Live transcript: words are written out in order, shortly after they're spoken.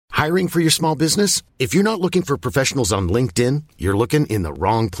Hiring for your small business? If you're not looking for professionals on LinkedIn, you're looking in the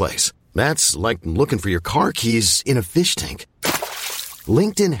wrong place. That's like looking for your car keys in a fish tank.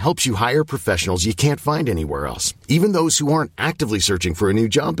 LinkedIn helps you hire professionals you can't find anywhere else, even those who aren't actively searching for a new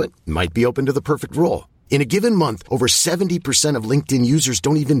job but might be open to the perfect role. In a given month, over 70% of LinkedIn users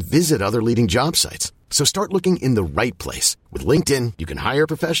don't even visit other leading job sites. So start looking in the right place. With LinkedIn, you can hire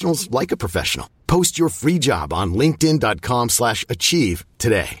professionals like a professional. Post your free job on linkedin.com/achieve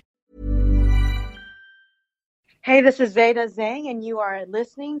today. Hey, this is Zeta Zhang, and you are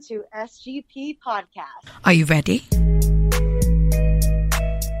listening to SGP Podcast. Are you ready?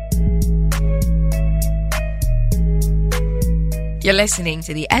 You're listening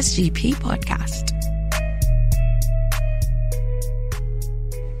to the SGP Podcast.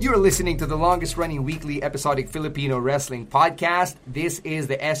 You're listening to the longest-running weekly episodic Filipino wrestling podcast. This is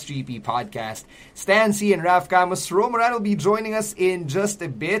the SGP Podcast. Stan C and Raf Camus, Rimorin will be joining us in just a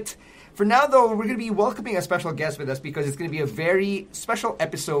bit. For now, though, we're going to be welcoming a special guest with us because it's going to be a very special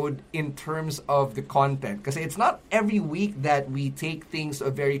episode in terms of the content. Because it's not every week that we take things to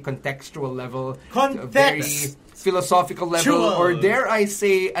a very contextual level, to a very philosophical level, or dare I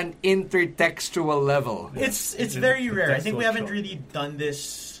say, an intertextual level. It's very rare. I think we haven't really done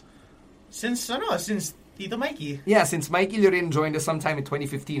this since Tito Mikey. Yeah, since Mikey Lurin joined us sometime in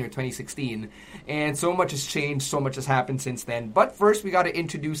 2015 or 2016. And so much has changed, so much has happened since then. But first, we got to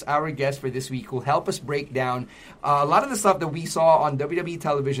introduce our guest for this week who will help us break down a lot of the stuff that we saw on WWE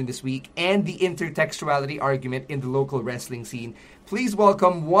television this week and the intertextuality argument in the local wrestling scene. Please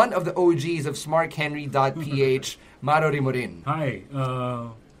welcome one of the OGs of SmarkHenry.ph, Maro Rimorin. Hi.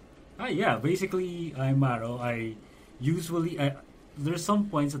 Yeah, basically, I'm Maro. There's some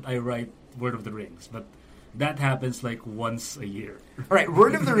points that I write Word of the Rings, but that happens like once a year. All right,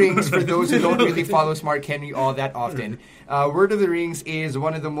 Word of the Rings, for those who don't really follow Smark Henry all that often, Word of the Rings is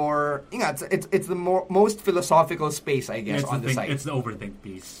one of the more, it's the most philosophical space, I guess, on the site. It's the overthink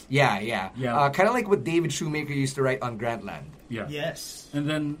piece. Yeah. Kind of like what David Shoemaker used to write on Grantland. Yeah. Yes. And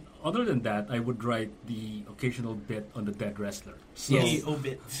then, other than that, I would write the occasional bit on the dead wrestler. So, The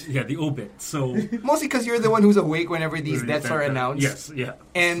obit. Yeah, the obit. So mostly because you're the one who's awake whenever these deaths are announced. Yes, yeah.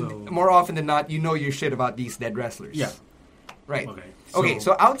 And more often than not, you know your shit about these dead wrestlers. Yeah. Right. Okay,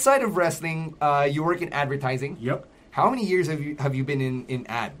 so outside of wrestling, you work in advertising. Yep. How many years have you been in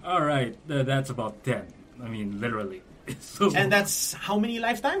ad? All right, that's about 10. I mean, literally. So, and that's how many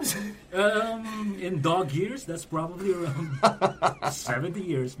lifetimes? In dog years, that's probably around 70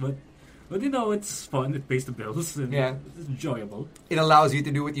 years. But it's fun. It pays the bills. And it's enjoyable. It allows you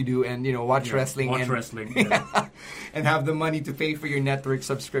to do what you do and watch wrestling. Wrestling. And have the money to pay for your network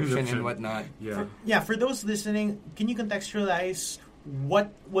subscription and whatnot. Yeah. For those listening, can you contextualize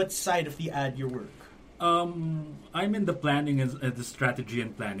what side of the ad you work? I'm in the planning and the strategy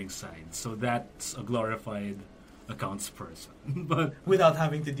and planning side. So that's a glorified accounts person, but without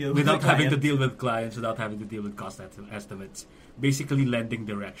having to deal with clients, without having to deal with cost estimates, basically lending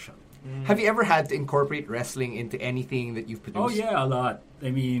direction. Have you ever had to incorporate wrestling into anything that you've produced? Oh yeah, a lot.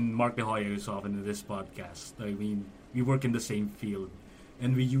 I mean, Mark De Hoya is often in this podcast. I mean, we work in the same field,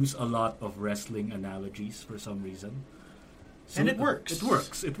 and we use a lot of wrestling analogies for some reason. So and it works.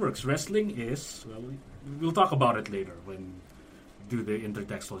 It works. Wrestling is, we'll talk about it later when do the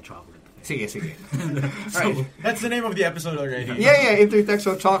intertextual chocolate. Sige. Right. That's the name of the episode already. Yeah,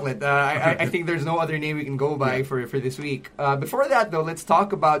 Intertextual Chocolate. I think there's no other name we can go by for this week. Before that, though, let's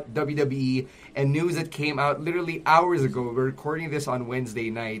talk about WWE and news that came out literally hours ago. We're recording this on Wednesday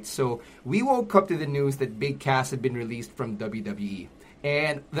night. So we woke up to the news that Big Cass had been released from WWE.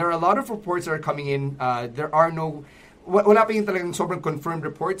 And there are a lot of reports that are coming in. There are no... Wala pa yung talagang sobrang confirmed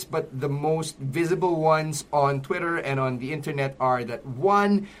reports, but the most visible ones on Twitter and on the internet are that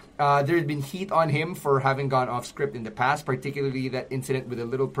one, there had been heat on him for having gone off script in the past, particularly that incident with a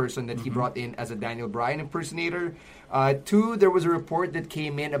little person that he brought in as a Daniel Bryan impersonator. Two, there was a report that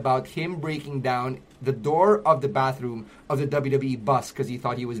came in about him breaking down the door of the bathroom of the WWE bus because he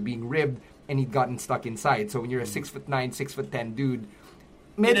thought he was being ribbed and he'd gotten stuck inside. So when you're a 6'9", 6'10" dude,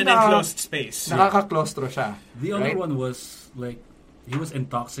 in an enclosed space. Nakaka-claustro siya. The other one was like he was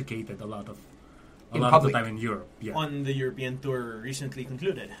intoxicated a lot of the time in Europe. Yeah. On the European tour recently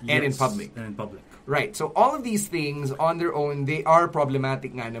concluded. And in public. Right. So all of these things on their own, they are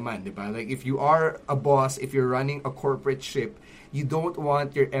problematic nga naman, di ba? Like if you are a boss, if you're running a corporate ship, you don't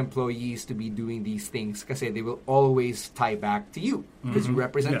want your employees to be doing these things kasi they will always tie back to you because you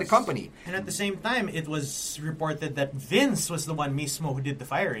represent the company. And at the same time, it was reported that Vince was the one mismo who did the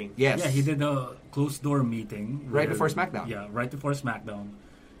firing. Yes. Yeah, he did a closed-door meeting. Right before SmackDown. Yeah, right before SmackDown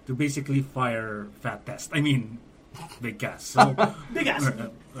to basically fire Fat Test. I mean, Big Cass. So, Big ass.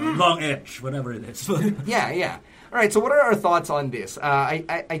 long edge, whatever it is. Yeah. All right, so what are our thoughts on this?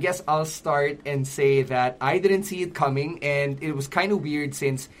 I guess I'll start and say that I didn't see it coming, and it was kind of weird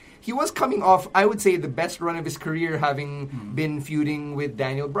since he was coming off, I would say, the best run of his career, having been feuding with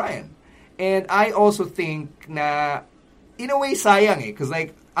Daniel Bryan. And I also think na, in a way, sayang because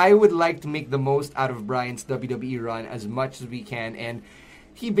like, I would like to make the most out of Bryan's WWE run as much as we can, and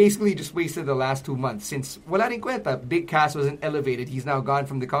he basically just wasted the last 2 months since wala rin kwenta. Big Cass wasn't elevated. He's now gone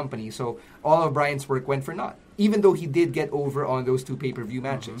from the company, so all of Bryan's work went for naught. Even though he did get over on those 2 pay-per-view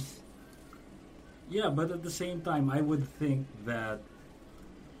matches. Yeah, but at the same time, I would think that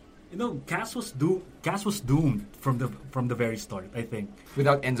Cass was doomed from the very start. I think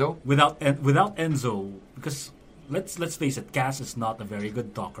Without Enzo? without Enzo, because let's face it, Cass is not a very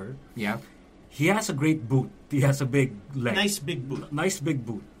good talker. Yeah. He has a great boot. He has a big leg. Nice big boot. Nice big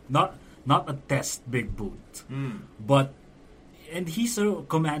boot. Not a test big boot. But and he's a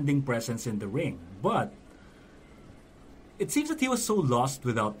commanding presence in the ring. But it seems that he was so lost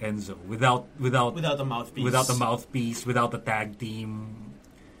without Enzo, without a mouthpiece. without a mouthpiece, without a tag team.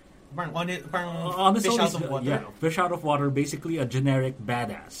 Parang His fish own out is- of water. Yeah, fish out of water. Basically, a generic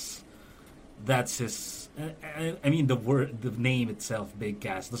badass. That's his. I mean, the name itself, Big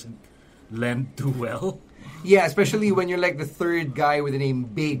Cass, doesn't lend too well. Yeah, especially when you're like the third guy with the name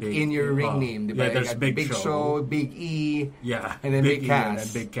Big in your ring name. Yeah, Diba? there's You got Big Big Show. Show, Big E, Yeah, and then Big E Cass. and then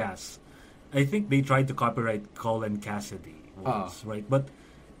Big Cass. I think they tried to copyright Colin Cassidy once, right? But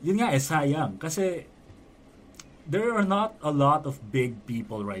yun nga, sayang. Kasi there are not a lot of big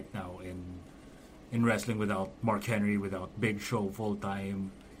people right now in wrestling without Mark Henry, without Big Show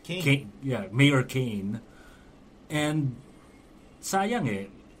full-time. Kane. Mayor Kane. And sayang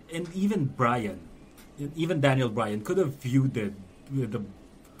and even Daniel Bryan could have feuded with an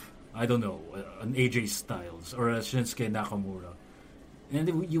AJ Styles or a Shinsuke Nakamura.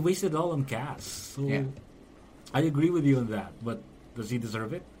 And you wasted all on Cass. So Yeah. I agree with you on that. But does he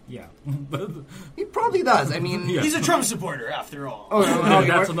deserve it? Yeah. He probably does. I mean, Yeah. He's a Trump supporter, after all. Oh, no, okay, that's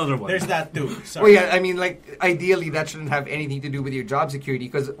Mark- another one. There's that too. Well, Sorry. yeah, I mean, like, ideally, that shouldn't have anything to do with your job security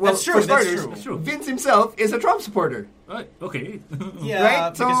because, well, That's true, for that's starters, true. That's true. Vince himself is a Trump supporter. Okay. Yeah,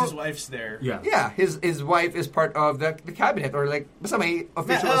 Right? because So- his wife's there. Yeah. Yeah, his wife is part of the cabinet or like basta may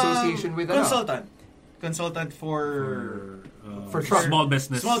official association with Consultant for Trump. Small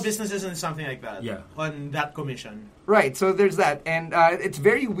business. small businesses and something like that. Yeah. On that commission. Right, so there's that. And it's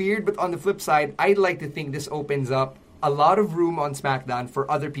very weird, but on the flip side, I'd like to think this opens up a lot of room on SmackDown for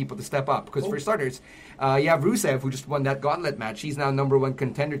other people to step up. Because for starters, you have Rusev, who just won that gauntlet match. He's now #1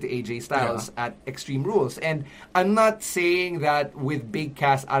 contender to AJ Styles at Extreme Rules. And I'm not saying that with Big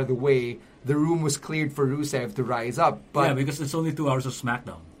Cass out of the way, the room was cleared for Rusev to rise up. But Yeah, because it's only 2 hours of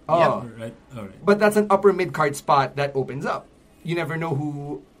SmackDown. Oh. Right? All right. But that's an upper mid-card spot that opens up. You never know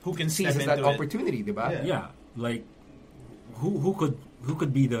who can step seizes that into it. opportunity, diba? Yeah. Yeah, like who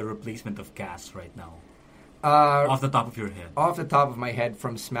could be the replacement of Cass right now? Off the top of your head. Off the top of my head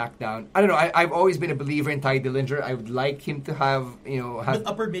from SmackDown, I don't know. I've always been a believer in Ty Dillinger. I would like him to have, But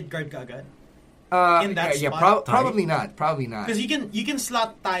upper mid card kagad. In that yeah, spot? probably not. Because you can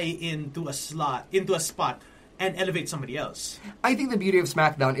slot Ty into a spot and elevate somebody else. I think the beauty of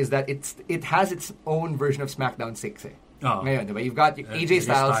SmackDown is that it has its own version of SmackDown 6. Ngayon, diba? You've got AJ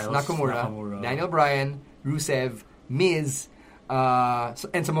Styles, Nakamura, Daniel Bryan, Rusev, Miz,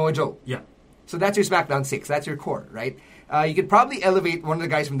 and Samoa Joe. Yeah. So that's your SmackDown 6. That's your core, right? You could probably elevate one of the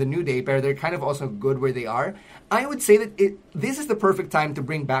guys from the New Day, but they're kind of also good where they are. I would say that this is the perfect time to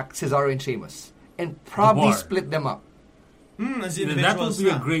bring back Cesaro and Sheamus and probably Bar. split them up. As That individuals would be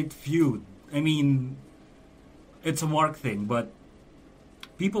a na. great feud. I mean, it's a Mark thing, but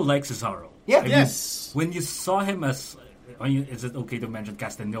people like Cesaro. Yeah. I mean, Yes. when you saw him as, is it okay to mention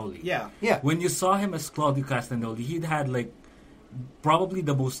Castagnoli? Yeah. Yeah. When you saw him as Claudio Castagnoli, he'd had like probably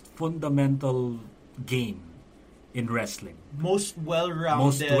the most fundamental game in wrestling. Most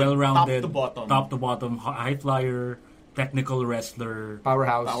well-rounded, top to bottom. high flyer, technical wrestler,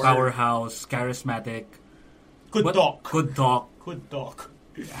 Powerhouse. charismatic, Could could talk, talk.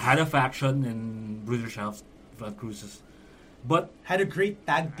 had a faction in Bruderschaft, Cruises, but Had a great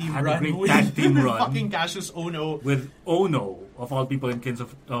tag team Had a run great with tag team run. fucking Cassius Ono. with Ono of all people in Kings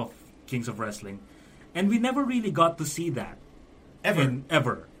of Wrestling, and we never really got to see that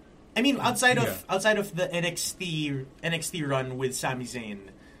ever. I mean, outside Yeah. of the NXT run with Sami Zayn,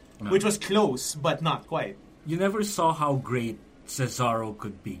 which was close but not quite. You never saw how great Cesaro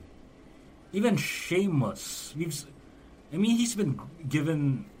could be. Even Sheamus, he's been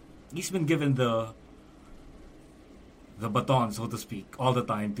given the baton, so to speak, all the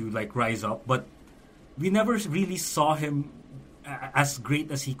time to like rise up. But we never really saw him as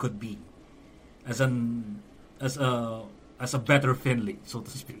great as he could be, as a better Finlay, so to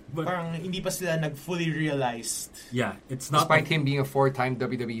speak. But parang hindi pa sila nag-fully realized. yeah, it's not Despite him being a 4-time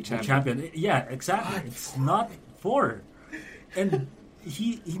WWE champion. Yeah, exactly. It's not 4. And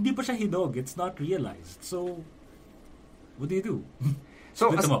hindi pa siya hidog. It's not realized. So, what do you do? So,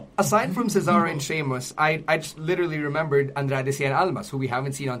 Split them up. aside from Cesaro and Sheamus, I just literally remembered Andrade Cien Almas, who we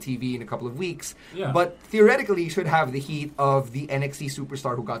haven't seen on TV in a couple of weeks, Yeah. but theoretically should have the heat of the NXT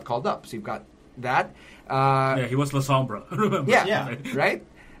superstar who got called up. So you've got that. Yeah, he was La Sombra. Remember? Yeah, right?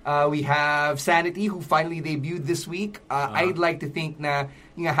 We have Sanity, who finally debuted this week. I'd like to think na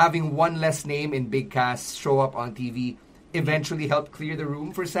having one less name in Big Cass show up on TV eventually helped clear the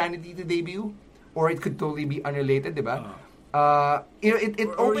room for Sanity to debut. Or it could totally be unrelated, diba? It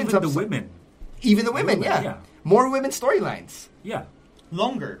Or opens even up the women. Even the women, women, yeah. yeah. More women's storylines. Yeah.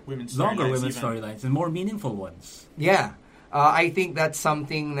 Longer women's storylines. Longer women's even. storylines and more meaningful ones. Yeah. I think that's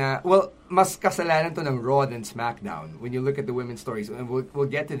something na, well, mas kasalanan to ng Raw than SmackDown when you look at the women's stories. And we'll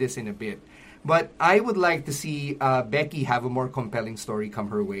get to this in a bit. But I would like to see Becky have a more compelling story come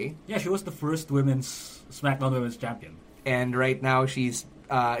her way. Yeah, she was the first SmackDown Women's Champion. And right now she's,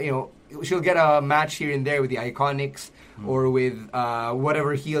 she'll get a match here and there with the Iconics or with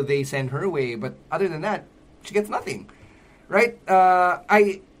whatever heel they send her way. But other than that, she gets nothing. Right?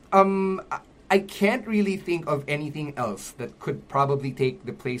 I can't really think of anything else that could probably take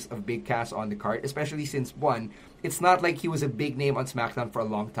the place of Big Cass on the card, especially since, one, it's not like he was a big name on SmackDown for a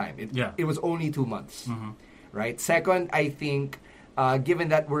long time. It was only 2 months. Right? Second, I think, given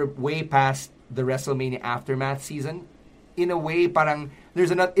that we're way past the WrestleMania Aftermath season, in a way, parang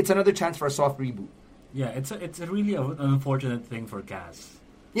it's another chance for a soft reboot. Yeah, it's a really an unfortunate thing for Cass.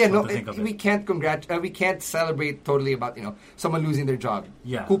 Yeah, So no, to think of we it. can't we can't celebrate totally about someone losing their job.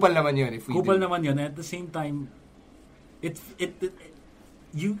 Yeah. Kupal naman yun if we Kupal do. naman yun. At the same time,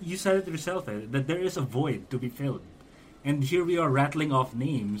 you said it yourself that there is a void to be filled, and here we are rattling off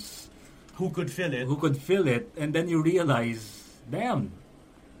names Who could fill it? And then you realize, damn,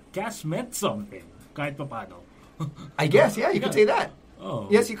 Cass meant something kahit papano. I guess, yeah, you could say that. Oh.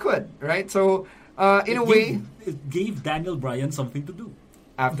 Yes, you could, right? So, in a way, it gave Daniel Bryan something to do.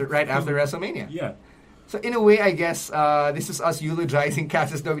 after WrestleMania. Yeah. So in a way, I guess this is us eulogizing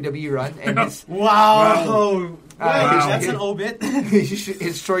Cass's WWE run and his Wow! That's his- an obit.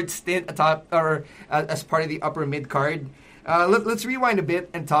 his short stint atop or as part of the upper mid card. Let's rewind a bit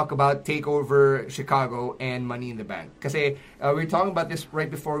and talk about TakeOver Chicago and Money in the Bank. Because we were talking about this right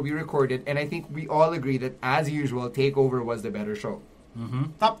before we recorded, and I think we all agree that, as usual, TakeOver was the better show.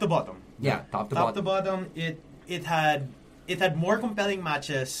 Top to bottom. Yeah, top to Top to bottom. bottom, it had more compelling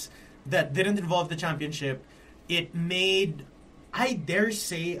matches that didn't involve the championship. It made, I dare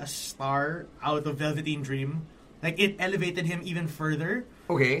say, a star out of Velveteen Dream. Like, it elevated him even further.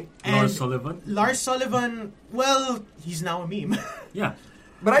 Okay. Lars Sullivan. Lars Sullivan, well, he's now a meme. Yeah.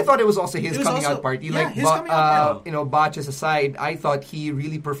 But I thought it was also his It was coming also- out party. yeah, Like, his coming out party. botches aside, I thought he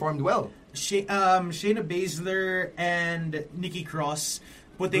really performed well. Shayna Baszler and Nikki Cross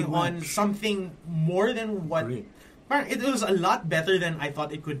putting Good on match. something more than what... Great. It was a lot better than I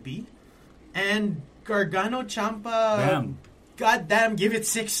thought it could be. And Gargano Ciampa... Damn. God damn, give it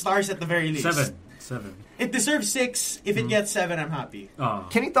 6 stars at the very least. 7. It deserves 6. If it gets 7, I'm happy.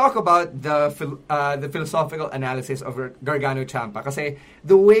 Can you talk about the philosophical analysis of Gargano Ciampa? Kasi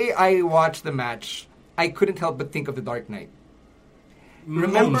the way I watched the match, I couldn't help but think of The Dark Knight.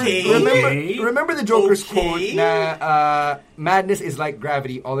 Remember the Joker's quote na madness is like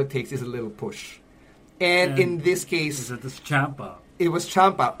gravity, all it takes is a little push. And in this case, Is it this Ciampa? it was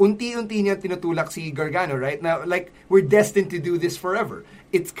Ciampa. Unti-unti niya tinutulak si Gargano, right? Now, like, we're destined to do this forever.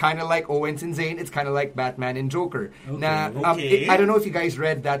 It's kind of like Owens and Zayn. It's kind of like Batman and Joker. Okay. I don't know if you guys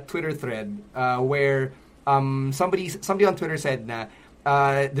read that Twitter thread where somebody on Twitter said na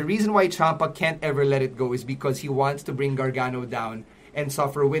the reason why Ciampa can't ever let it go is because he wants to bring Gargano down and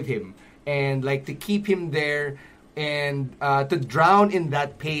suffer with him. And, like, to keep him there and to drown in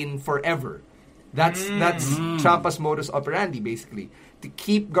that pain forever. That's Ciampa's modus operandi, basically. To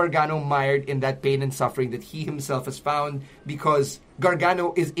keep Gargano mired in that pain and suffering that he himself has found, because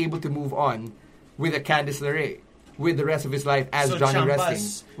Gargano is able to move on with a Candice LeRae with the rest of his life as So Johnny Wrestling.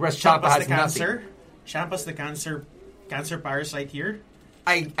 Whereas Ciampa has the nothing. cancer. Ciampa's the cancer parasite here.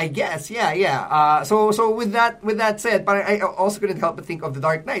 I guess, yeah. So with that said, parang I also couldn't help but think of The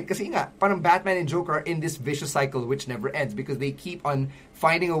Dark Knight. Kasi nga, parang Batman and Joker are in this vicious cycle which never ends because they keep on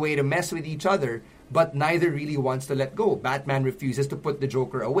finding a way to mess with each other, but neither really wants to let go. Batman refuses to put the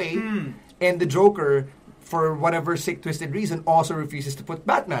Joker away, and the Joker, for whatever sick, twisted reason, also refuses to put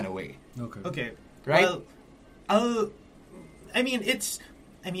Batman away. Okay. Okay. right? Well,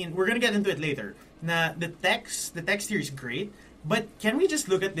 we're gonna get into it later. The text here is great, but can we just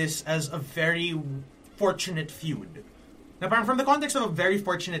look at this as a very fortunate feud? Now, parang from the context of a very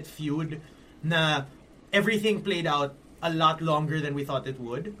fortunate feud, na everything played out a lot longer than we thought it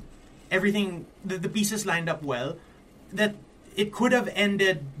would. Everything, the pieces lined up well. That it could have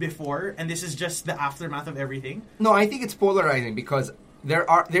ended before, and this is just the aftermath of everything. No, I think it's polarizing because there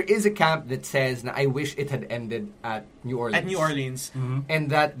is a camp that says na I wish it had ended at New Orleans. At New Orleans. And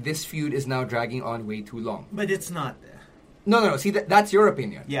that this feud is now dragging on way too long. But it's not. No. See, that's your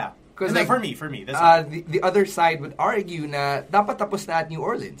opinion. Yeah. Because for me, that's the other side would argue na dapat tapos na at New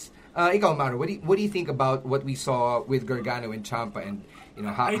Orleans. Ikaw, Maro, what do you think about what we saw with Gargano and Ciampa, and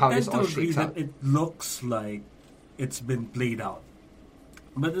how this all shakes out? It looks like it's been played out,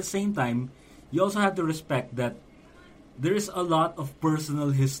 but at the same time, you also have to respect that there is a lot of personal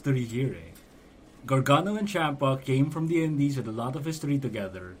history here. Gargano and Ciampa came from the Indies with a lot of history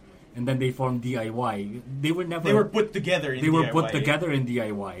together, and then they formed DIY. They were put together in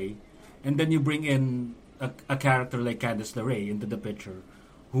DIY, and then you bring in a character like Candice LeRae into the picture,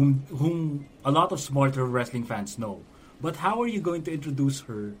 whom a lot of smarter wrestling fans know. But how are you going to introduce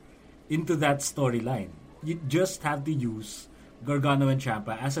her into that storyline? You just have to use Gargano and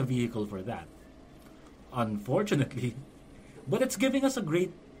Ciampa as a vehicle for that. Unfortunately, but it's giving us a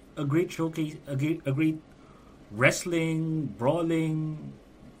great showcase, a great wrestling, brawling,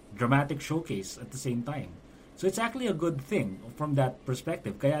 dramatic showcase at the same time. So it's actually a good thing from that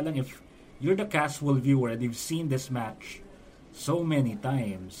perspective. Kaya lang, if you're the casual viewer and you've seen this match so many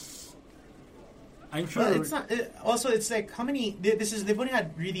times, I'm sure. Well, it's not. Also, it's like how many? They've only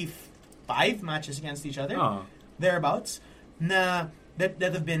had really 5 matches against each other, thereabouts, that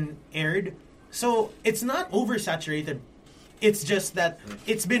have been aired. So it's not oversaturated. It's just that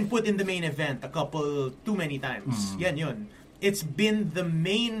it's been put in the main event too many times. Yun. It's been the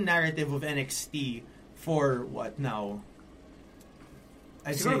main narrative of NXT for what now?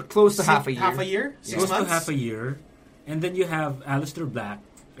 I'd say close to half a year. Half a year? 6 close months? to half a year. And then you have Aleister Black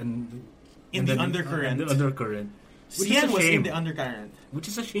in the undercurrent. Cien was in the undercurrent. Which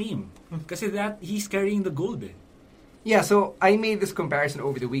is a shame. Because he's carrying the gold. Yeah, so I made this comparison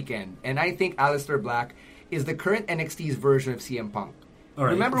over the weekend, and I think Aleister Black is the current NXT's version of CM Punk.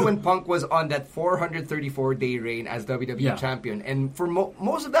 Right. Remember when Punk was on that 434-day reign as WWE champion, and for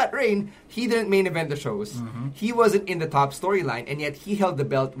most of that reign, he didn't main event the shows. He wasn't in the top storyline, and yet he held the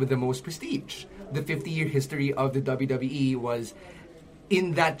belt with the most prestige. The 50-year history of the WWE was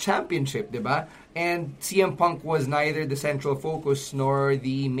in that championship, diba? And CM Punk was neither the central focus nor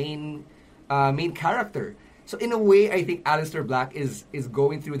the main character. So in a way, I think Aleister Black is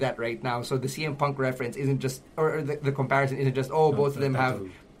going through that right now. So the CM Punk reference isn't just, or the comparison isn't just, both of them have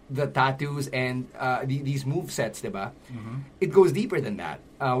the tattoos and these movesets, diba? It goes deeper than that.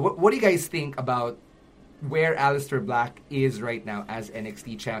 What do you guys think about where Aleister Black is right now as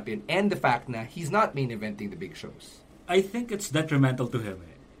NXT champion, and the fact that he's not main eventing the big shows? I think it's detrimental to him.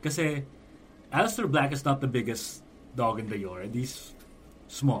 Kasi Aleister Black is not the biggest dog in the yard. He's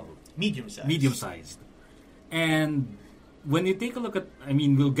small. Medium-sized. And when you take a look at,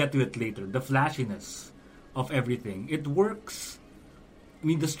 we'll get to it later, the flashiness of everything, it works.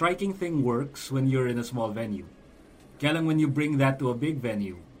 The striking thing works when you're in a small venue. Kaya lang when you bring that to a big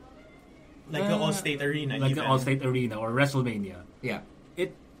venue, like the All-State Arena. Like the All-State Arena or WrestleMania. Yeah.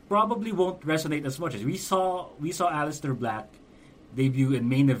 It probably won't resonate as much as we saw Aleister Black debut in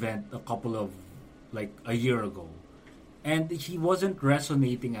main event a year ago. And he wasn't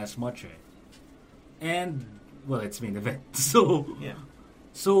resonating as much. And it's main event.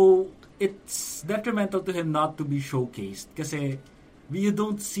 So it's detrimental to him not to be showcased kasi you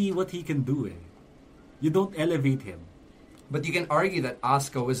don't see what he can do. You don't elevate him. But you can argue that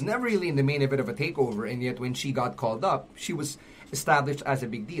Asuka was never really in the main event of a takeover, and yet when she got called up, she was established as a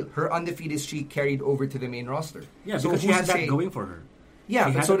big deal. Her undefeated streak carried over to the main roster. Yeah, so because she had that going for her.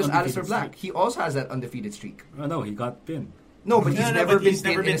 Yeah, but so does Aleister Black. He also has that undefeated streak. Oh, no, he got pinned. No, but he's never been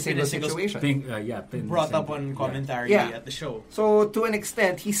pinned in a single situation. Pinned brought up on commentary at the show. So to an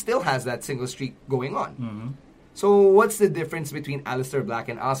extent, he still has that single streak going on. So what's the difference between Aleister Black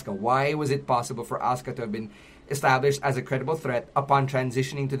and Asuka? Why was it possible for Asuka to have been established as a credible threat upon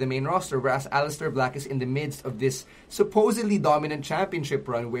transitioning to the main roster, whereas Aleister Black is in the midst of this supposedly dominant championship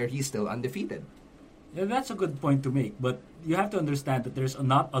run where he's still undefeated? Yeah, that's a good point to make, but you have to understand that there's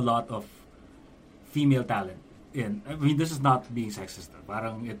not a lot of female talent in. This is not being sexist.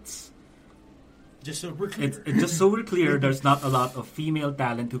 Parang it's just so we're clear. It's just so we're clear. There's not a lot of female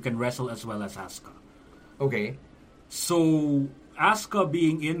talent who can wrestle as well as Asuka. Okay. So Asuka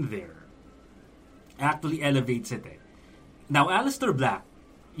being in there actually elevates it. Now, Aleister Black,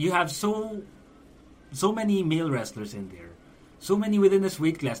 you have so many male wrestlers in there. So many within this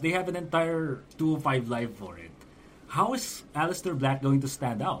weight class. They have an entire 205 Live for it. How is Aleister Black going to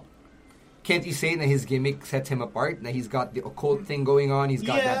stand out? Can't you say that his gimmick sets him apart? That he's got the occult thing going on. He's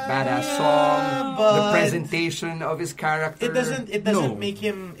got that badass song. The presentation of his character. It doesn't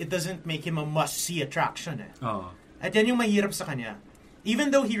make him a must-see attraction. At yan yung mahirap sa kanya.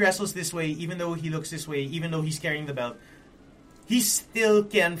 Even though he wrestles this way, even though he looks this way, even though he's carrying the belt, he still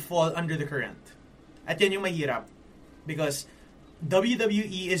can fall under the current. At yan yung mahirap. Because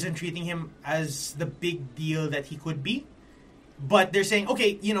WWE isn't treating him as the big deal that he could be. But they're saying,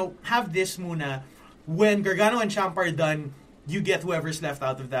 okay, have this muna. When Gargano and Ciampa are done, you get whoever's left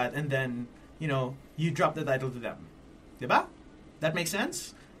out of that, and then, you drop the title to them. Diba? That makes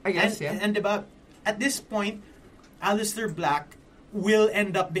sense? I guess, yeah. And diba, at this point, Aleister Black will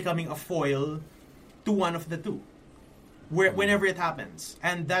end up becoming a foil to one of the two. Whenever it happens.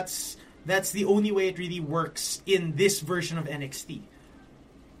 And that's the only way it really works in this version of NXT.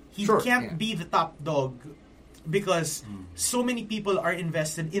 He can't be the top dog because so many people are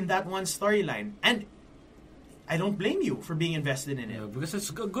invested in that one storyline. And I don't blame you for being invested in it. Because it's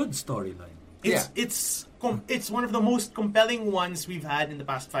a good storyline. It's one of the most compelling ones we've had in the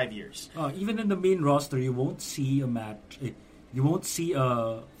past 5 years. Even in the main roster, you won't see a match. You won't see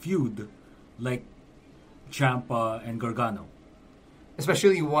a feud like Ciampa and Gargano.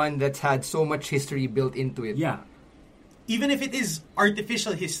 Especially one that's had so much history built into it. Yeah. Even if it is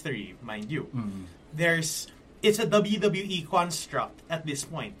artificial history, mind you. It's a WWE construct at this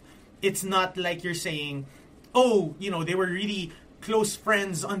point. It's not like you're saying, they were really close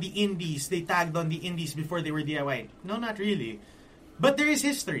friends on the indies. They tagged on the indies before they were DIY. No, not really. But there is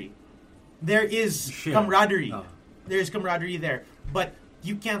history. There is camaraderie. There is camaraderie there. But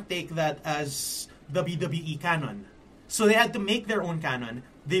you can't take that as WWE canon. So they had to make their own canon.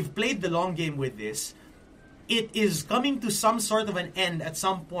 They've played the long game with this. It is coming to some sort of an end at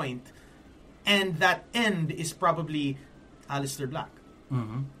some point. And that end is probably Aleister Black.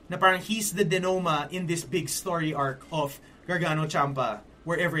 Na parang he's the denoma in this big story arc of Gargano Ciampa,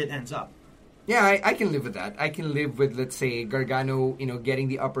 wherever it ends up. Yeah, I can live with that. I can live with, let's say, Gargano, getting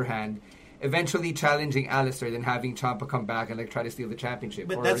the upper hand, eventually challenging Aleister, then having Ciampa come back and try to steal the championship,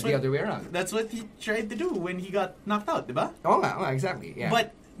 but or the other way around. That's what he tried to do when he got knocked out, diba? Oh, exactly. Yeah.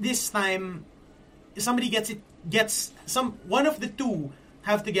 But this time, somebody one of the two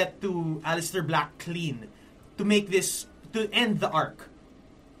have to get to Aleister Black clean to make this, to end the arc.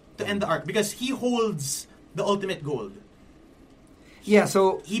 Because he holds the ultimate gold. Yeah,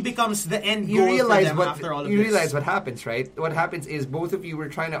 so he becomes the end goal for them after all of this. You realize what happens, right? What happens is both of you were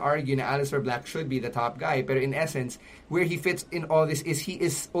trying to argue that Aleister Black should be the top guy, but in essence, where he fits in all this is he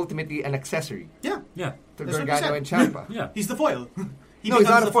is ultimately an accessory. Yeah. To Gargano and Ciampa. Yeah. He's the foil. He's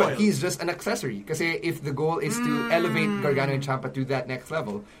not a foil. He's just an accessory. Because if the goal is to elevate Gargano and Ciampa to that next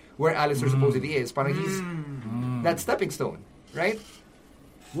level, where Aleister supposedly is, parang he's that stepping stone, right?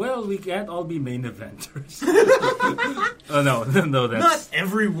 Well, we can't all be main eventers. No, that's... Not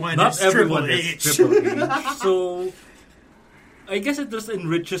everyone is Triple H. So, I guess it just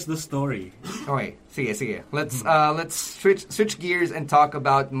enriches the story. Okay, sige. Let's switch gears and talk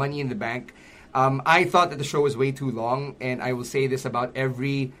about Money in the Bank. I thought that the show was way too long, and I will say this about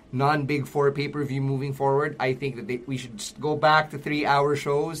every non-Big Four pay-per-view moving forward. I think that we should just go back to 3-hour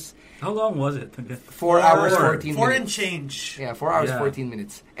shows. How long was it? 4 hours, 14 minutes. 4 and change. Yeah, 4 hours, 14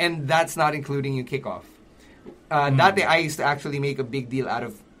 minutes. And that's not including your kickoff. That day, I used to actually make a big deal out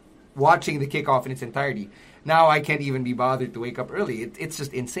of watching the kickoff in its entirety. Now, I can't even be bothered to wake up early. It's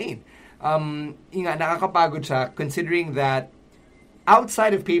just insane. Nakakapagod siya considering that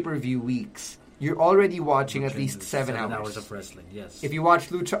outside of pay-per-view weeks, you're already watching at least 7 hours. 7 hours of wrestling, yes. If you watch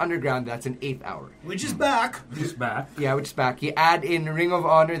Lucha Underground, that's an 8th hour. Which is back. Yeah, which is back. You add in Ring of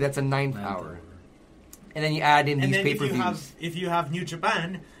Honor, that's a 9th hour. And then you add in these pay-per-views. If you have New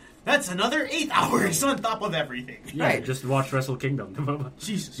Japan, that's another 8 hours on top of everything. Yeah, right. Just watch Wrestle Kingdom.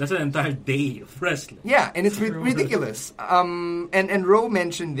 Jesus. That's an entire day of wrestling. Yeah, and it's ridiculous. And Ro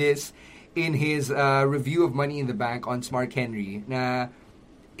mentioned this in his review of Money in the Bank on Smark Henry. Na,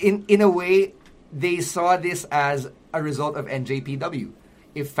 in a way, they saw this as a result of NJPW.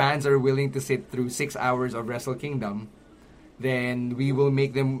 If fans are willing to sit through 6 hours of Wrestle Kingdom, then we will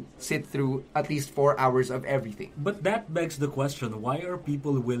make them sit through at least 4 hours of everything. But that begs the question, why are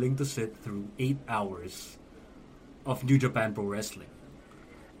people willing to sit through 8 hours of New Japan Pro Wrestling?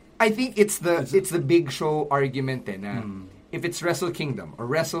 I think it's the big show argument if it's Wrestle Kingdom or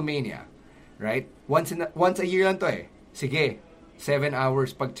WrestleMania, right? Once a year lang to eh. Sige, 7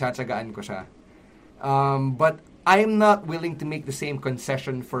 hours pagtsatsagaan ko siya. But I'm not willing to make the same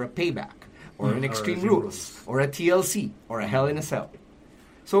concession for a Payback or an Extreme Rules or a TLC or a Hell in a Cell.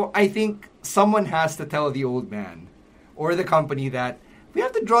 So I think someone has to tell the old man or the company that we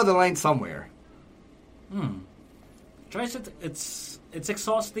have to draw the line somewhere. Tries it. It's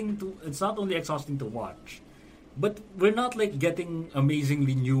exhausting to. It's not only exhausting to watch, but we're not like getting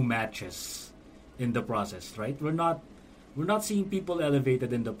amazingly new matches in the process, right? We're not seeing people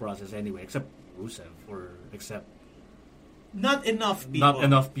elevated in the process anyway, except Rusev or except not enough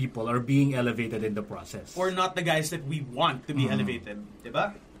people are being elevated in the process, or not the guys that we want to be elevated,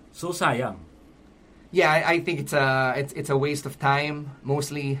 diba? So sayang. Yeah, I think it's a waste of time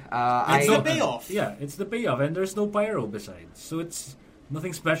mostly. It's the payoff. Yeah, it's the payoff, and there's no pyro besides, so it's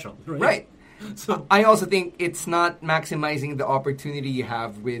nothing special, right? Right. So I also think it's not maximizing the opportunity you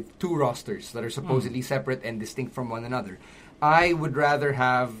have with two rosters that are supposedly separate and distinct from one another. I would rather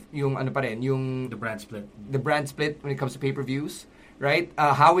have yung the brand split. The brand split when it comes to pay-per-views, right?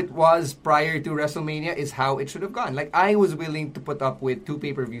 How it was prior to WrestleMania is how it should have gone. Like, I was willing to put up with 2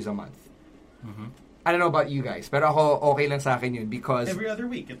 pay-per-views a month. I don't know about you guys, pero ako okay lang sa akin yun because every other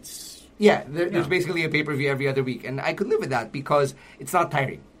week it's there's basically a pay-per-view every other week, and I could live with that because it's not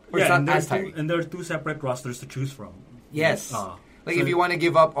tiring. Or it's not as tiring. And there are 2 separate rosters to choose from. Yes. Like, if you want to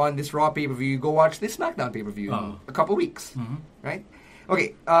give up on this Raw pay-per-view, you go watch this SmackDown pay-per-view in a couple weeks. Right?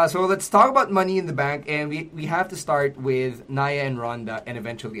 Okay, so let's talk about Money in the Bank, and we have to start with Nia and Ronda and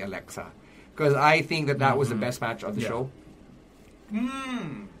eventually Alexa. Because I think that was the best match of the show.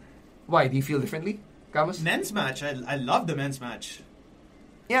 Why? Do you feel differently, Camus? Men's match. I love the men's match.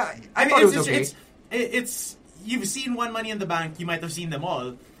 Yeah, I thought it was okay. It's you've seen one Money in the Bank, you might have seen them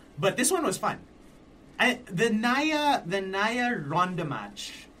all, but this one was fun. The Nia Ronda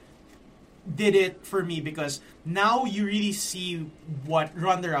match did it for me because now you really see what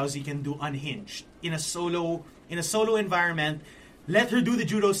Ronda Rousey can do unhinged in a solo environment. Let her do the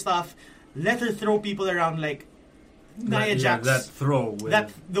judo stuff. Let her throw people around like Nia Jax. That throw.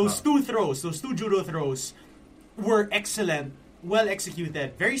 Those 2 throws, those 2 judo throws were excellent, well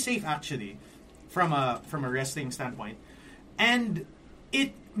executed, very safe actually from a wrestling standpoint. And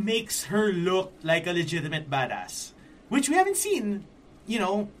it makes her look like a legitimate badass, which we haven't seen,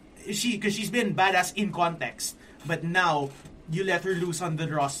 because she's been badass in context, but now you let her loose on the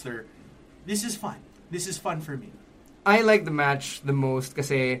roster. This is fun. This is fun for me. I like the match the most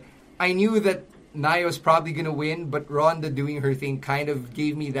because I knew that Nia was probably gonna win, but Ronda doing her thing kind of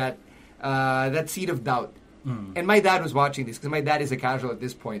gave me that seed of doubt. And my dad was watching this because my dad is a casual at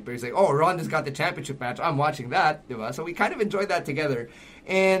this point, but he's like, "Oh, Ronda's got the championship match. I'm watching that." Diba? So we kind of enjoyed that together.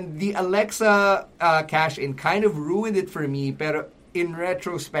 And the Alexa cash-in kind of ruined it for me, but in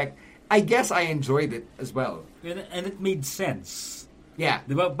retrospect, I guess I enjoyed it as well. And it made sense. Yeah.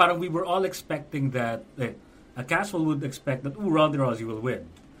 Diba? Parang we were all expecting that, a casual would expect that, Ronda Rousey will win.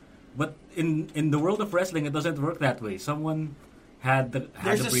 But in the world of wrestling, it doesn't work that way. Someone had the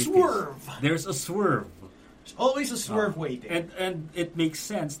There's a swerve. There's a swerve. There's always a swerve waiting. And it makes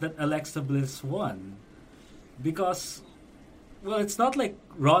sense that Alexa Bliss won. Because, well, it's not like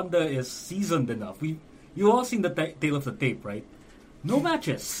Ronda is seasoned enough. You all seen the tail of the tape, right? No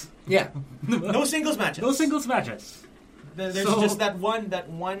matches. Yeah. No singles matches. No singles matches. There's just that one at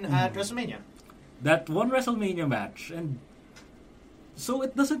WrestleMania. That one WrestleMania match. And so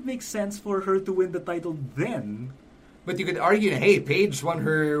it doesn't make sense for her to win the title then. But you could argue, hey, Paige won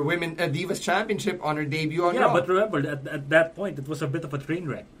her Women Divas Championship on her debut on Raw. Yeah, but remember, at that point, it was a bit of a train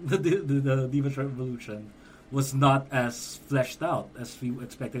wreck. The Divas Revolution was not as fleshed out as we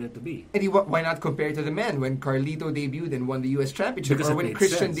expected it to be. And why not compare to the men when Carlito debuted and won the U.S. Championship, because or when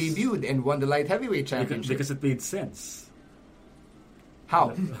Christian debuted and won the Light Heavyweight Championship? Because it made sense.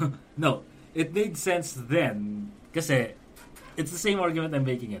 How? No, it made sense then kasi it's the same argument I'm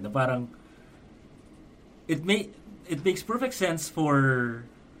making na parang it makes perfect sense for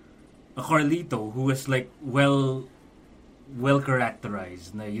a Carlito who is like well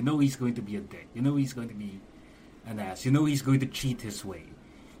characterized. He's going to be a dick. He's going to be an ass. He's going to cheat his way.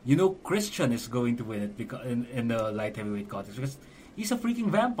 Christian is going to win it because in the light heavyweight contest because he's a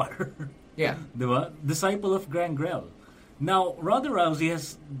freaking vampire. Yeah. Diba? Disciple of Gangrel. Now, Ronda Rousey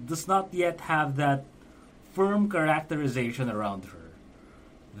does not yet have that firm characterization around her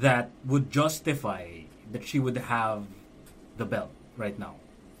that would justify that she would have the belt right now.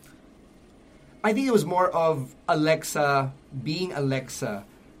 I think it was more of Alexa being Alexa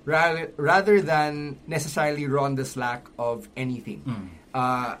rather than necessarily Ronda's lack of anything.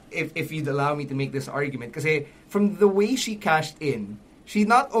 If you'd allow me to make this argument. Because from the way she cashed in, she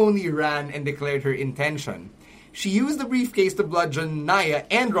not only ran and declared her intention, she used the briefcase to bludgeon Nia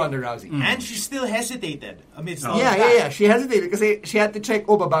and Ronda Rousey. And she still hesitated amidst all of that. Yeah. She hesitated because she had to check,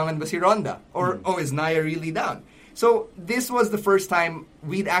 babangan ba si Ronda? Or, is Nia really down? So, this was the first time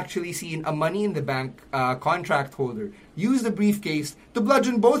we'd actually seen a Money in the Bank contract holder use the briefcase to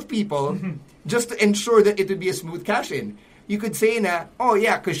bludgeon both people just to ensure that it would be a smooth cash-in. You could say na,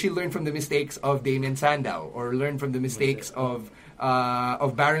 because she learned from the mistakes of Damien Sandow or learned from the mistakes of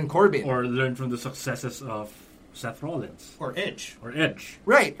Baron Corbin. Or learn from the successes of Seth Rollins. Or Edge.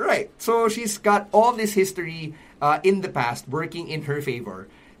 Right. So she's got all this history in the past working in her favor.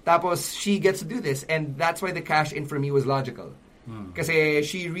 Tapos she gets to do this, and that's why the cash-in for me was logical. Kasi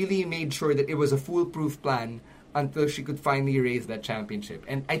she really made sure that it was a foolproof plan until she could finally raise that championship.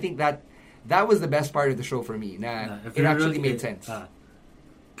 And I think that was the best part of the show for me. It actually made sense.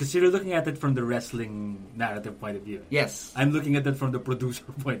 Because you're looking at it from the wrestling narrative point of view. Yes. I'm looking at it from the producer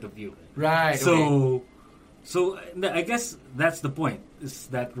point of view. Right. So I guess that's the point. Is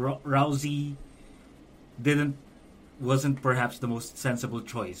that Rousey wasn't perhaps the most sensible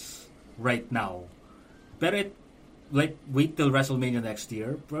choice right now. But wait till WrestleMania next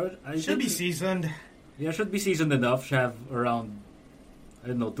year. Should be seasoned. Yeah, should be seasoned enough. Should have around,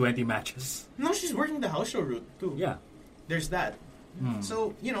 20 matches. No, she's working the house show route too. Yeah. There's that.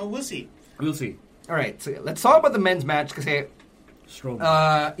 So, we'll see. We'll see. All right, so let's talk about the men's match kasi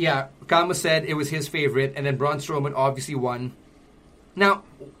Strowman. Kama said it was his favorite, and then Braun Strowman obviously won. Now,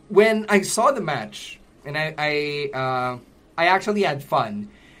 when I saw the match, and I actually had fun,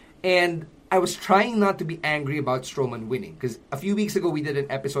 and I was trying not to be angry about Strowman winning, because a few weeks ago we did an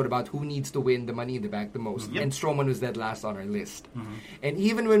episode about who needs to win the Money in the Bank the most, and Strowman was dead last on our list. And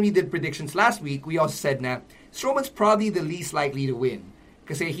even when we did predictions last week, we also said na Strowman's probably the least likely to win,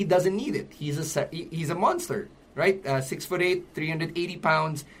 because he doesn't need it. He's a monster, right? 6'8", 380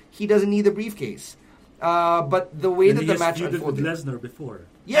 pounds. He doesn't need a briefcase. But the way that the match unfolded, with Lesnar before,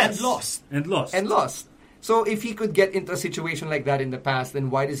 yes, And lost. So if he could get into a situation like that in the past,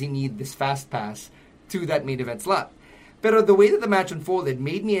 then why does he need this fast pass to that main event slot? Pero the way that the match unfolded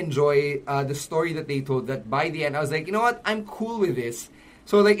made me enjoy the story that they told, that by the end, I was like, you know what? I'm cool with this.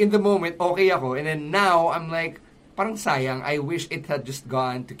 So in the moment, okay ako. And then now, I'm like, parang sayang. I wish it had just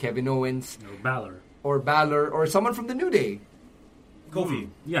gone to Kevin Owens. Or Balor. Or someone from the New Day. Kofi.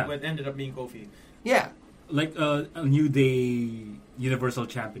 Yeah. What ended up being Kofi. Yeah. Like a New Day Universal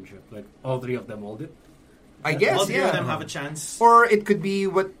Championship. Like all three of them hold it. I guess, all three of them have a chance. Or it could be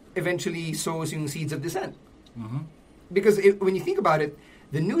what eventually sows yung seeds of dissent. Because when you think about it,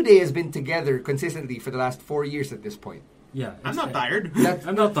 the New Day has been together consistently for the last 4 years at this point. Yeah, I'm not tired.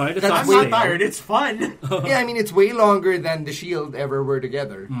 I'm not tired. I'm not tired. It's fun. Yeah, I mean, it's way longer than the Shield ever were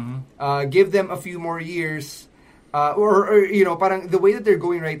together. Give them a few more years. Parang the way that they're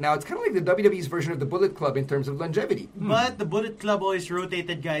going right now, it's kind of like the WWE's version of the Bullet Club in terms of longevity. But the Bullet Club always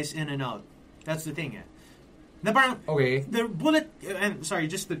rotated guys in and out. That's the thing. Na parang, the Bullet... And sorry,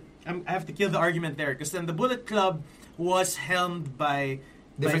 I have to kill the argument there, because then the Bullet Club was helmed by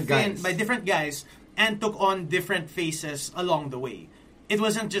different guys and took on different faces along the way. It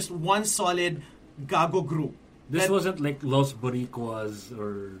wasn't just one solid gago group. This wasn't like Los Boricuas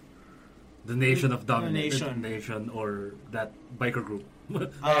or the Nation of Domination Nation or that biker group.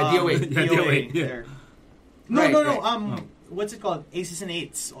 DOA. Yeah. No. What's it called? Aces and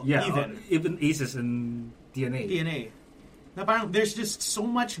Eights. Yeah, even Aces and TNA. Na parang there's just so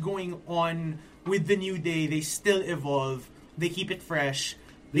much going on with the New Day. They still evolve. They keep it fresh.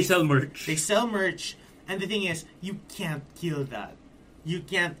 They sell merch. And the thing is, you can't kill that. You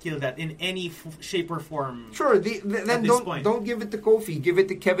can't kill that in any shape or form. Sure, then don't give it to Kofi. Give it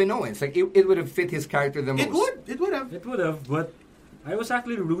to Kevin Owens. Like it would have fit his character the most. It would have. But I was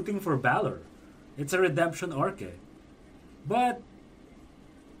actually rooting for Balor. It's a redemption arc, but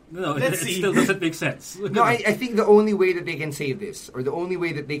no, it still doesn't make sense. No, I think the only way that they can save this, or the only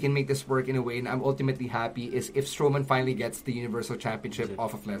way that they can make this work in a way, and I'm ultimately happy, is if Strowman finally gets the Universal Championship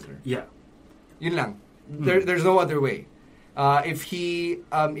off of Lesnar. Yeah, yun lang. There's no other way. If he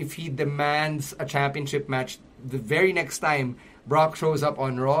demands a championship match the very next time Brock shows up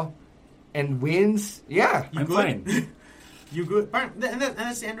on Raw and wins, I'm fine. You good? And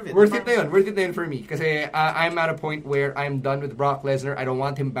that's the end of it. Worth it na yun for me. Kasi I'm at a point where I'm done with Brock Lesnar. I don't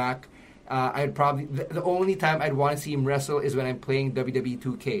want him back. I'd probably the only time I'd want to see him wrestle is when I'm playing WWE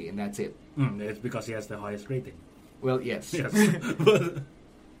 2K, and that's it. It's because he has the highest rating. Well, yes.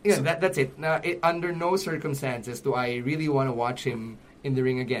 Yeah, that's it. Now, under no circumstances do I really want to watch him in the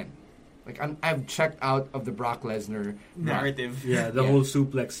ring again. Like I've checked out of the Brock Lesnar narrative. Yeah, the whole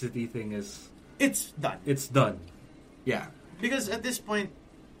Suplex City thing it's done. It's done. Yeah. Because at this point,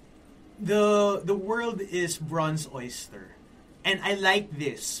 the world is Braun's oyster. And I like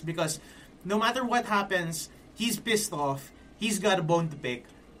this because no matter what happens, he's pissed off, he's got a bone to pick,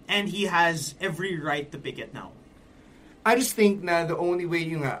 and he has every right to pick it now. I just think na the only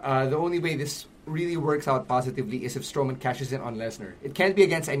way this really works out positively is if Strowman cashes in on Lesnar. It can't be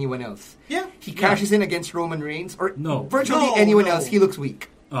against anyone else. Yeah. He cashes in against Roman Reigns or No. virtually anyone else, he looks weak.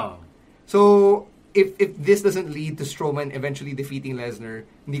 Oh. So if this doesn't lead to Strowman eventually defeating Lesnar,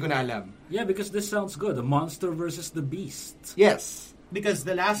 hindi ko na alam. Yeah, because this sounds good. The monster versus the beast. Yes. Because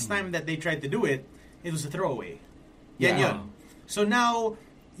the last time that they tried to do it, it was a throwaway. Yan Yeah. yun. So now,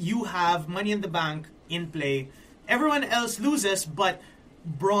 you have Money in the Bank in play. Everyone else loses, but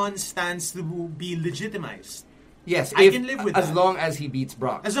Braun stands to be legitimized. Yes, I can live with as that. long as he beats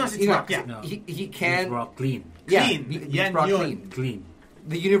Brock. As long as it's You know, Brock, yeah. No. He can... Beats Brock clean. Yeah, Clean. beats Yan Brock yun. clean. Clean.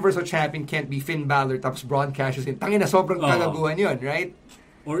 The Universal Champion can't be Finn Balor tapos Braun cashes in. Tangina, sobrang kagaguhan yun, right?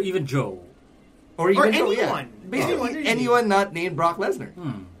 Or even Joe. Or even anyone. yeah. Basically, Anyone, really. anyone not named Brock Lesnar.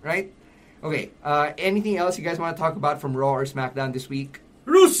 Right? Okay. Anything else you guys want to talk about from Raw or SmackDown this week?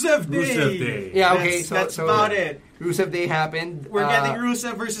 Rusev Day! Rusev Day. Yeah, okay. That's So about it. Rusev Day happened. We're getting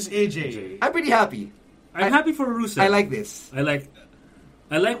Rusev versus AJ. I'm pretty happy. I'm happy for Rusev. I like this. I like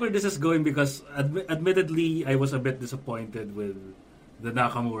where this is going because admittedly I was a bit disappointed with the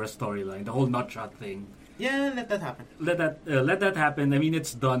Nakamura storyline, the whole nutshot thing. Yeah, let that happen. Let that happen. I mean,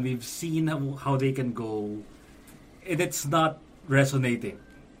 it's done. We've seen how they can go, and it's not resonating.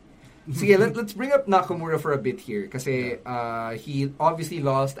 So yeah, let's bring up Nakamura for a bit here kasi he obviously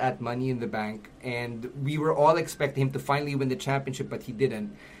lost at Money in the Bank and we were all expecting him to finally win the championship but he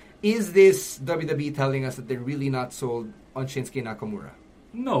didn't. Is this WWE telling us that they're really not sold on Shinsuke Nakamura?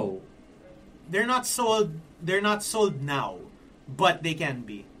 No. They're not sold now, but they can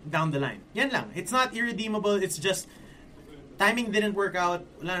be down the line. Yan lang. It's not irredeemable. It's just timing didn't work out.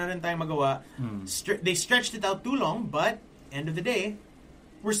 Wala na rin tayong magawa. They stretched it out too long, but end of the day,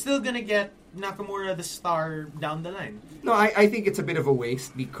 we're still gonna get Nakamura the star down the line. No, I think it's a bit of a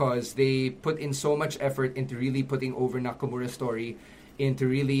waste because they put in so much effort into really putting over Nakamura's story, into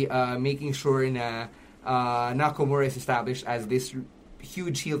really making sure na Nakamura is established as this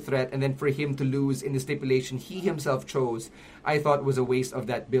huge heel threat, and then for him to lose in the stipulation he himself chose, I thought was a waste of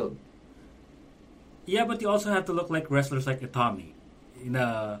that build. Yeah, but you also have to look like wrestlers like Itami.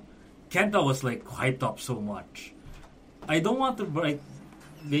 Kenta was like hyped up so much. I don't want to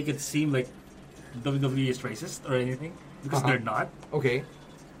make it seem like WWE is racist or anything because they're not. Okay.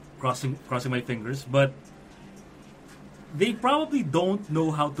 Crossing my fingers, but they probably don't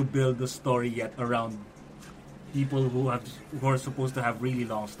know how to build a story yet around people who are supposed to have really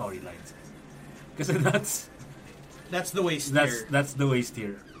long storylines. Because that's the waste here. That's the waste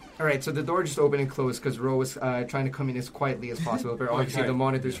here. All right, so the door just opened and closed because Ro was trying to come in as quietly as possible, but obviously the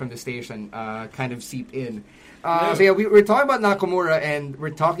monitors from the station kind of seep in. So yeah, we're talking about Nakamura, and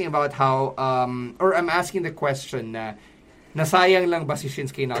we're talking about how, or I'm asking the question, nasayang lang ba si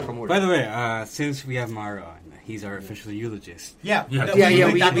Shinsuke Nakamura? By the way, since we have Maro on, he's our official eulogist. Yeah, we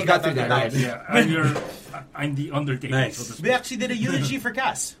got through that. Right. Yeah, I'm the Undertaker. Nice. So to speak. We actually did a eulogy for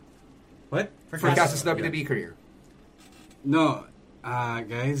Cass. What? For Cass's WWE career. No,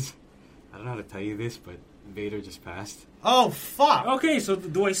 guys, I don't know how to tell you this, but Vader just passed. Oh fuck! Okay, so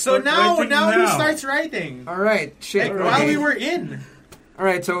do I So start now writing he starts writing. All right, shit. Like, while we were in. All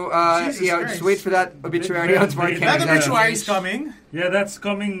right, so Jesus yeah, Christ. just wait for that obituary on Smark. That obituary's coming Yeah, that's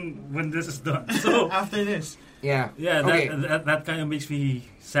coming when this is done. So after this. Yeah. yeah, Okay. that kind of makes me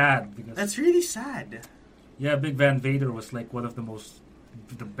sad because That's really sad. yeah, Big Van Vader was like one of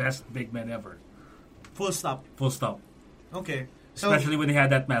the best big men ever. Full stop. Full stop. Okay. So Especially when he had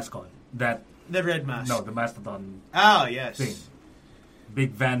that mask on. That the red mask. no, the mastodon Oh yes. thing.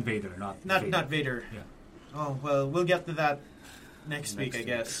 Big Van Vader, not Vader. Yeah. Oh well, we'll get to that next week, I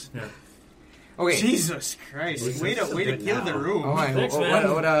guess. Yeah. Okay. Jesus Christ! Way to kill the room. Oh my! Thanks, what man.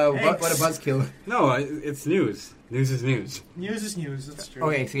 a buzzkill. No, it's news. News is news. News is news. That's true.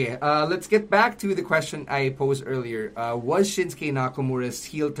 Okay, so yeah, let's get back to the question I posed earlier. Was Shinsuke Nakamura's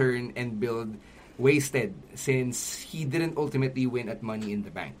heel turn and build wasted since he didn't ultimately win at Money in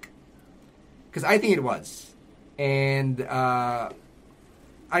the Bank? Because I think it was, and I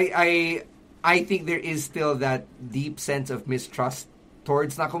think there is still that deep sense of mistrust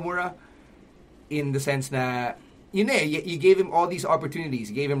towards Nakamura, in the sense that you gave him all these opportunities.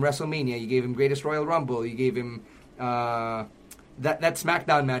 You gave him WrestleMania. You gave him Greatest Royal Rumble. You gave him that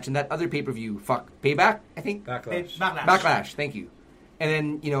SmackDown match and that other pay-per-view. Payback, I think. Backlash. Thank you.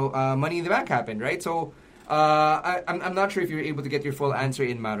 And then Money in the Bank happened, right? So I'm not sure if you were able to get your full answer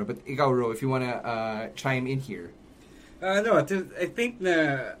in, Maro, but ikaw, Ro, if you want to chime in here. No, I think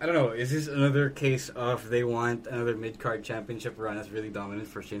I don't know. Is this another case of they want another mid-card championship run that's really dominant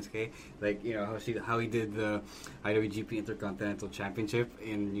for Shinsuke? Like, you know, how he did the IWGP Intercontinental Championship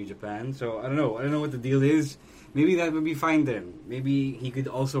in New Japan. So I don't know. I don't know what the deal is. Maybe that would be fine then. Maybe he could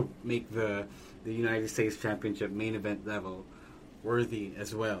also make the United States Championship main event level worthy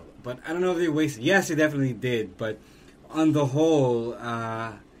as well. But I don't know if they wasted. Yes, they definitely did. But on the whole,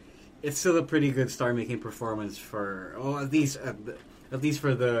 it's still a pretty good star-making performance for, at least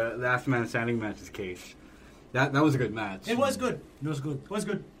for the last man standing match's case. That was a good match. It was good. It was good. It was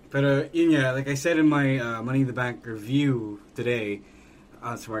good. But yeah, like I said in my Money in the Bank review today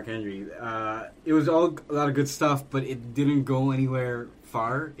on Smark Henry, it was all a lot of good stuff, but it didn't go anywhere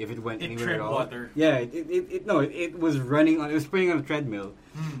far. If it went anywhere at all, water. Yeah, it was running on. It was spinning on a treadmill.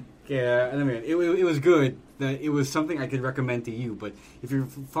 Yeah, I mean, it was good. It was something I could recommend to you. But if you're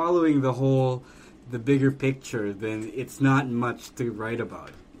following the bigger picture, then it's not much to write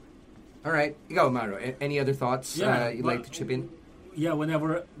about. All right, go Maro. Any other thoughts you'd like to chip in? Yeah,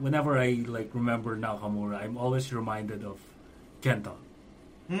 whenever I remember Nakamura, I'm always reminded of Kenta.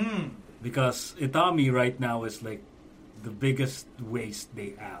 Because Itami right now is like the biggest waste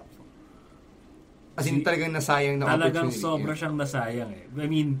they have. As in talagang nasayang na Talagang opportunity. sobra siyang nasayang eh. I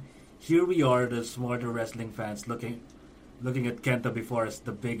mean, here we are, the smarter wrestling fans, looking at Kenta before as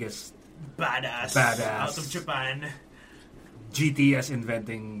the biggest Badass. Out of Japan. GTS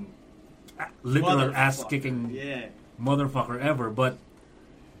inventing literal ass-kicking motherfucker ever. But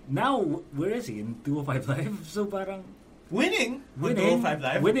now, where is he? In 205 Live? So parang... Winning on 205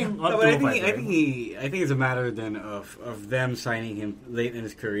 Live. Winning on No, but 205 I think it's a matter then of them signing him late in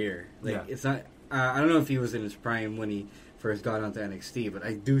his career. Like it's not. I don't know if he was in his prime when he first got onto NXT, but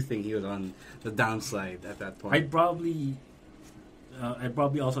I do think he was on the downslide at that point. I'd probably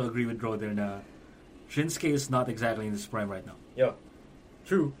also agree with Dro there na Shinsuke is not exactly in his prime right now. Yeah,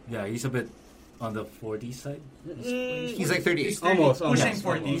 true. Yeah, he's a bit on the 40 side. He's like 38. Almost. Pushing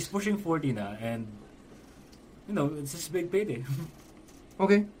 40. He's pushing 40 now, and you know it's his big payday.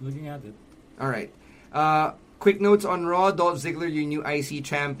 Okay. Looking at it. All right. Quick notes on Raw. Dolph Ziggler, your new IC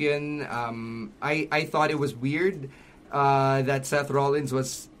champion. I thought it was weird that Seth Rollins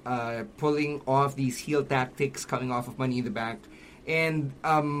was pulling off these heel tactics coming off of Money in the Bank. And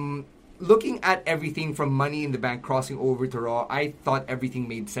looking at everything from Money in the Bank crossing over to Raw, I thought everything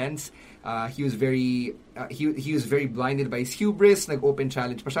made sense. He was very blinded by his hubris, open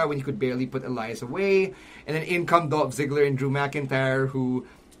challenge pa siya when he could barely put Elias away. And then in come Dolph Ziggler and Drew McIntyre, who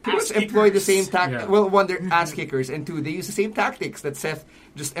pretty much employed the same tactics. Yeah. Well, one, they're ass kickers, and two, they use the same tactics that Seth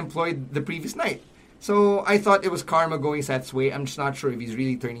just employed the previous night. So I thought it was karma going Seth's way. I'm just not sure if he's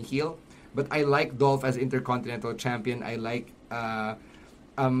really turning heel. But I like Dolph as Intercontinental Champion. I like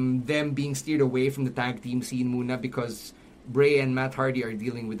them being steered away from the tag team scene muna because Bray and Matt Hardy are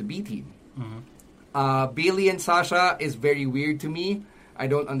dealing with the B team. Mm-hmm. Bayley and Sasha is very weird to me. I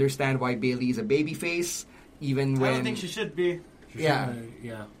don't understand why Bayley is a babyface, even when... I don't think she should be. Yeah.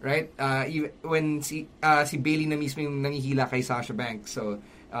 Yeah. Right? Even when si Bayley na mismo yung nangihila kay Sasha Banks. So,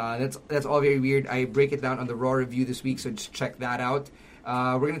 that's all very weird. I break it down on the Raw review this week, so just check that out.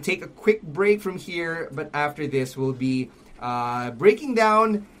 We're going to take a quick break from here, but after this, we'll be breaking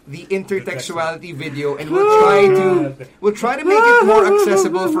down the intertextuality video, and we'll try to make it more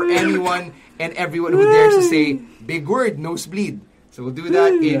accessible for anyone and everyone who dares to say big word, nosebleed. So we'll do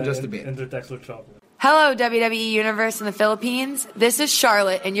that in just a bit. Intertextual chocolate. Hello, WWE Universe in the Philippines. This is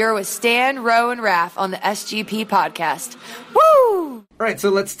Charlotte, and you're with Stan, Rowe, and Raph on the SGP podcast. Woo! All right, so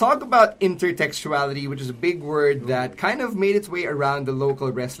let's talk about intertextuality, which is a big word that kind of made its way around the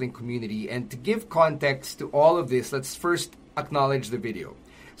local wrestling community. And to give context to all of this, let's first acknowledge the video.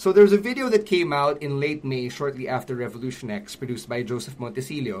 So there's a video that came out in late May, shortly after Revolution X, produced by Joseph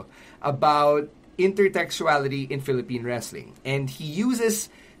Montesilio, about intertextuality in Philippine wrestling. And he uses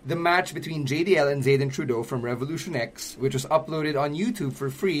the match between JDL and Zayden Trudeau from Revolution X, which was uploaded on YouTube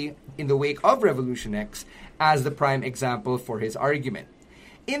for free in the wake of Revolution X, as the prime example for his argument.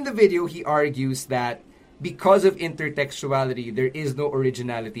 In the video, he argues that because of intertextuality, there is no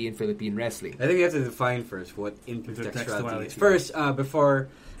originality in Philippine wrestling. I think we have to define first what intertextuality is. First, before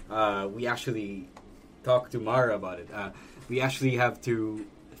we actually talk to Mara about it, we actually have to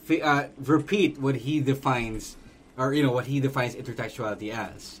repeat what he defines, or what he defines intertextuality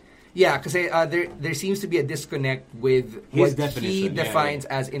as. Yeah, because there seems to be a disconnect with His what he definition, defines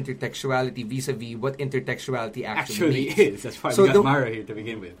as intertextuality vis-a-vis what intertextuality actually means. is. That's why we got Mara here to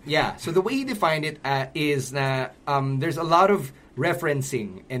begin with. Yeah, so the way he defined it is that there's a lot of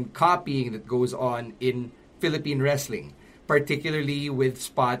referencing and copying that goes on in Philippine wrestling, particularly with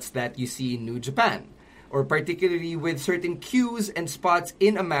spots that you see in New Japan. or particularly with certain cues and spots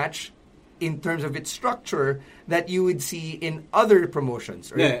in a match in terms of its structure that you would see in other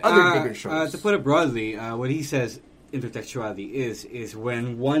promotions or in other bigger shows. To put it broadly, what he says intertextuality is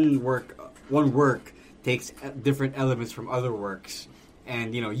when one work takes different elements from other works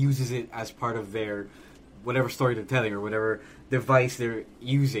and uses it as part of their whatever story they're telling or whatever device they're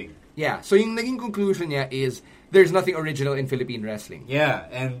using. Yeah, so yung naging conclusion niya is there's nothing original in Philippine wrestling. Yeah,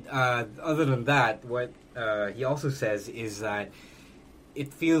 and other than that, what he also says is that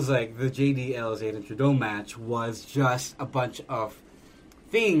it feels like the JDL Zayden Trudeau match was just a bunch of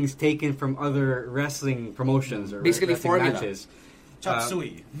things taken from other wrestling promotions or basically wrestling formula. matches. Chop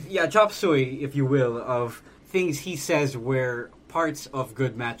suey. Yeah, chop suey, if you will, of things he says were parts of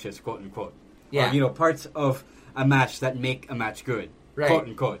good matches, quote unquote. Yeah. Or, parts of a match that make a match good, Right. quote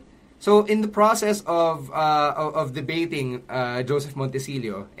unquote. So in the process of debating Joseph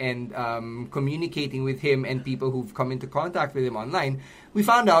Montesilio and communicating with him and people who've come into contact with him online, we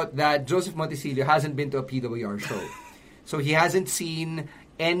found out that Joseph Montesilio hasn't been to a PWR show. So he hasn't seen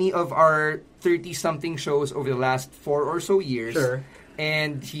any of our 30-something shows over the last 4 or so years. Sure.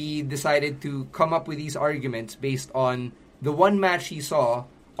 And he decided to come up with these arguments based on the one match he saw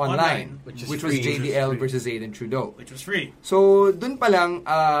online, which was free. JDL versus Zayden Trudeau. Which was free. So dun pa lang,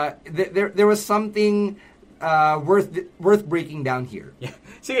 there was something worth breaking down here. Yeah.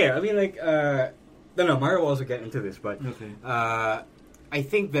 So yeah, I mean, no, Maro will also get into this, but I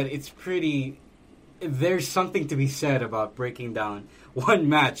think that it's pretty. There's something to be said about breaking down one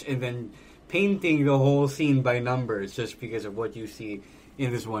match and then painting the whole scene by numbers just because of what you see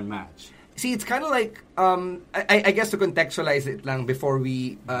in this one match. See, it's kind of like, I guess to contextualize it lang before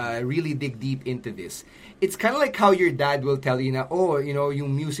we really dig deep into this, it's kind of like how your dad will tell you na,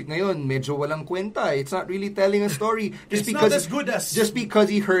 yung music ngayon, medyo walang kwenta. It's not really telling a story. It's not as good as... Just because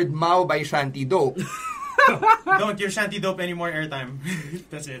he heard Mao by Shanty Dope. Don't give Shanty Dope any more airtime.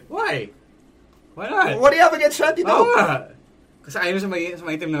 That's it. Why? Why not? What do you have against Shanty Dope? Kasi ayaw sa may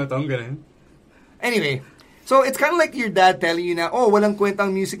itim na itong ganun. Anyway, so it's kind of like your dad telling you na, walang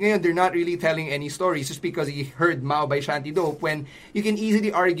kwentang music ngayon. They're not really telling any stories just because he heard Mao by Shanty Dope, when you can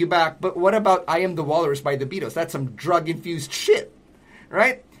easily argue back, but what about I Am the Walrus by the Beatles? That's some drug-infused shit,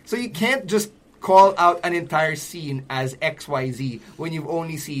 right? So you can't just call out an entire scene as XYZ when you've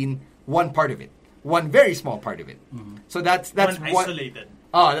only seen one part of it. One very small part of it. Mm-hmm. So that's one isolated.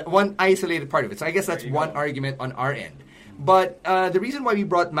 One isolated part of it. So I guess that's one argument on our end. But the reason why we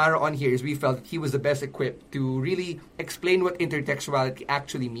brought Maro on here is we felt he was the best equipped to really explain what intertextuality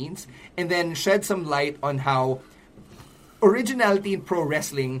actually means and then shed some light on how originality in pro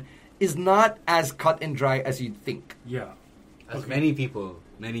wrestling is not as cut and dry as you'd think. Yeah. As many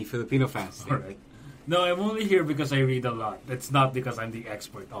Filipino fans think. All right. No, I'm only here because I read a lot. It's not because I'm the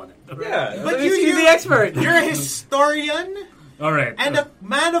expert on it. Yeah, but you're the expert. You're a historian. All right. And a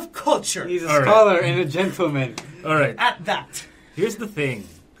man of culture. He's a scholar and a gentleman. All right. At that. Here's the thing.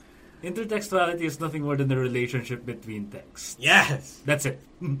 Intertextuality is nothing more than a relationship between texts. Yes. That's it.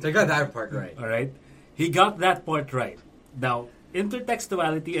 So I got that part right. All right. He got that part right. Now,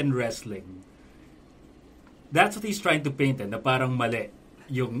 intertextuality and wrestling, that's what he's trying to paint na parang mali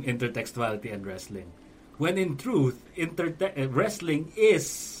yung intertextuality and wrestling. When in truth, wrestling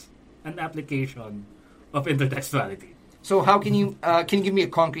is an application of intertextuality. So how can you give me a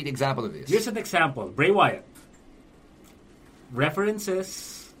concrete example of this? Here's an example. Bray Wyatt.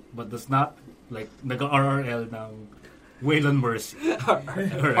 References, but does not, like, nag-RRL ng Waylon Mercy.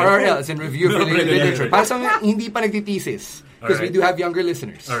 RRL is in Review for Literature. Parang hindi pa nagtitesis. Because we do have younger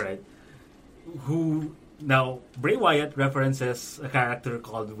listeners. Alright. Now, Bray Wyatt references a character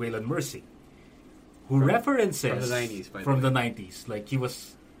called Waylon Mercy. Who references... From the 90s, by the way. From the 90s. Like, he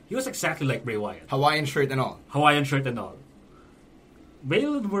was exactly like Bray Wyatt. Hawaiian shirt and all.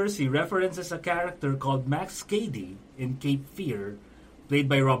 Waylon Mercy references a character called Max Cady in Cape Fear, played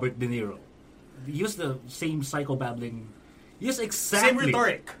by Robert De Niro. He used the same psychobabbling... He used exactly...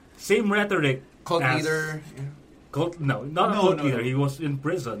 Same rhetoric. Cult leader. Not a cult leader. He was in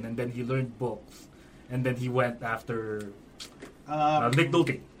prison and then he learned books. And then he went after... Nick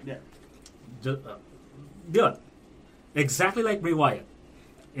Nolte. Yeah. Exactly like Bray Wyatt.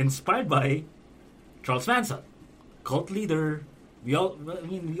 Inspired by Charles Manson. Cult leader... We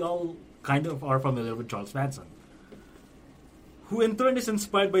all kind of are familiar with Charles Manson, who in turn is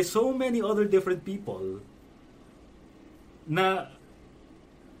inspired by so many other different people. Na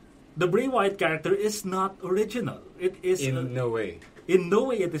the Bray Wyatt character is not original. It is no way. In no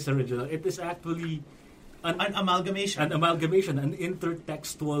way it is original. It is actually an amalgamation. An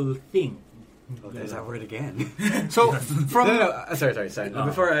intertextual thing Oh, there's that word again. So from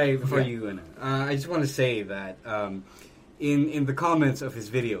Sorry. Before you, I just want to say that in the comments of his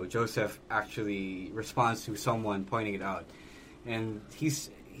video, Joseph actually responds to someone pointing it out, and he's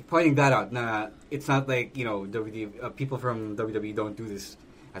pointing that out. Nah, it's not like people from WWE don't do this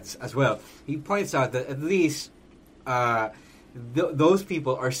as well. He points out that at least those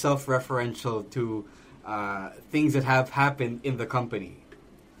people are self-referential to things that have happened in the company,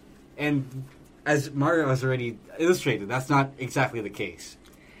 and as Mario has already illustrated, that's not exactly the case.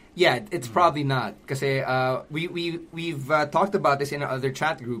 Yeah, it's probably not. Because we've talked about this in other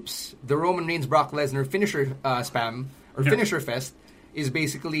chat groups. The Roman Reigns Brock Lesnar finisher spam, or finisher fest, is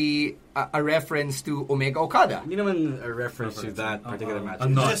basically a reference to Omega Okada. You know, a reference to that particular match.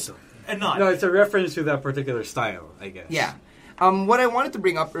 No, it's a reference to that particular style, I guess. Yeah. What I wanted to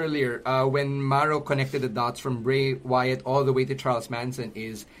bring up earlier, when Maro connected the dots from Bray Wyatt all the way to Charles Manson,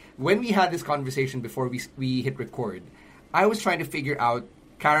 is when we had this conversation before we hit record, I was trying to figure out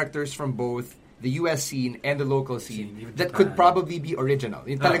characters from both the US scene and the local scene that could probably be original.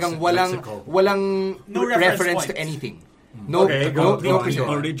 Talagang walang no reference to anything. No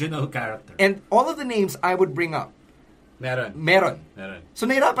original character. And all of the names I would bring up, Meron. So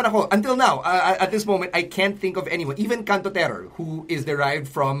nahirapan ako. Until now, at this moment, I can't think of anyone. Even Canto Terror, who is derived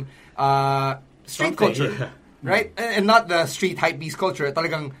from street culture. Right? And not the street hypebeast culture.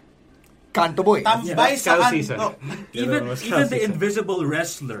 Talagang Kanto Boy. Tambay sa kanto. Even the invisible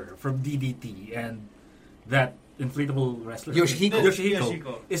wrestler from DDT and that inflatable wrestler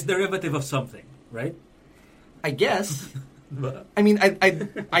Yoshihiko is derivative of something, right? I guess. I mean,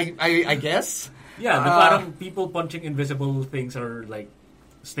 I guess. Yeah, the parang people punching invisible things are like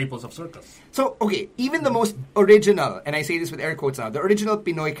staples of circus. So, okay, even the most original, and I say this with air quotes now, the original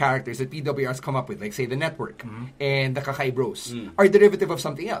Pinoy characters that PWR's come up with, like say the Network and the Kakay Bros, are derivative of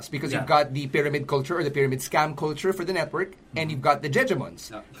something else. Because you've got the pyramid culture or the pyramid scam culture for the Network, and you've got the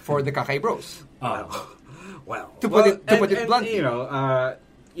Jejemons for the Kakay Bros. Well, to put it bluntly.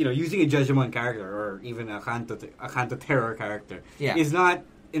 Using a Jejemon character or even a Kanto Terror character is not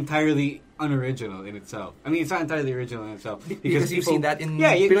entirely unoriginal in itself. I mean, it's not entirely original in itself because you've seen that in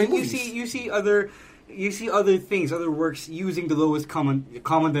you see other things, other works using the lowest common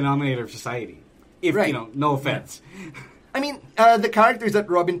denominator of society. If no offense. I mean, the characters that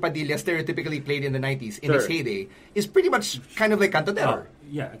Robin Padilla stereotypically played in the 90s in his heyday is pretty much kind of like Canto Terror.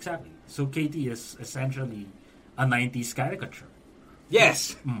 Yeah, exactly. So KT is essentially a 90s caricature.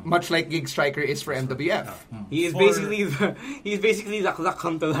 Yes, much like Gig Striker is for MWF. He is basically the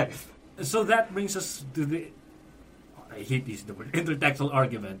come to life. So that brings us to the I hate these the word intertextual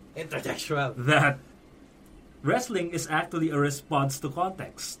argument. Intertextual. That wrestling is actually a response to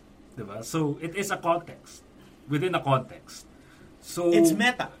context, diba? So it is a context within a context. So it's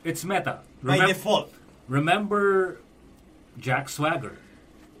meta. It's meta By default. Remember Jack Swagger,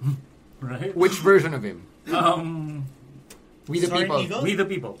 right? Which version of him? We the Sorry, people. Eagle? We the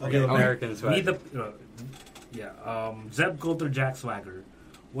people. Okay. American Swagger. Zeb Coulter Jack Swagger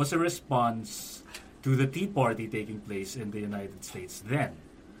was a response to the Tea Party taking place in the United States then.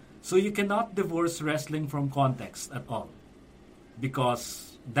 So you cannot divorce wrestling from context at all,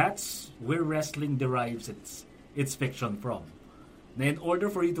 because that's where wrestling derives its fiction from. Now, in order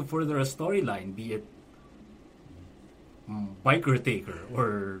for you to further a storyline, be it Biker Taker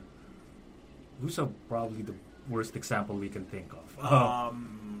or who's probably the worst example we can think of.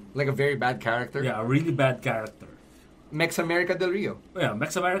 Like a very bad character? Yeah, a really bad character. Mex America Del Rio. Yeah,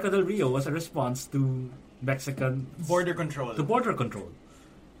 Mex America Del Rio was a response to Mexican border control. To border control.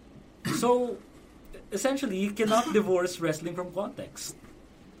 So, essentially, you cannot divorce wrestling from context.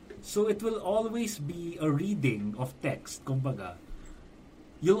 So it will always be a reading of text, kumbaga.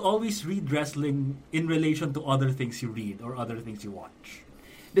 You'll always read wrestling in relation to other things you read or other things you watch.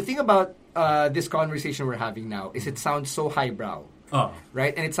 The thing about this conversation we're having now is it sounds so highbrow,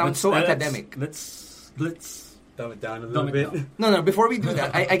 right? And it sounds so academic. Let's dumb it down a little bit. No. Before we do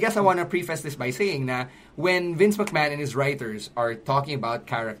that, I guess I want to preface this by saying that when Vince McMahon and his writers are talking about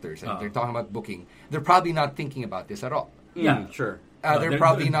characters and they're talking about booking, they're probably not thinking about this at all. Yeah, sure. They're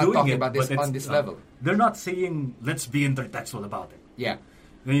probably not talking about this on this level. They're not saying, let's be intertextual about it. Yeah.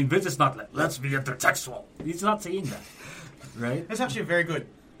 I mean, Vince is not like, let's be intertextual. He's not saying that. Right? That's actually very good.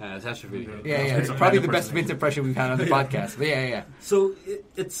 That's actually really good. Yeah. It's probably the best Vince impression we've had on the podcast. But yeah. So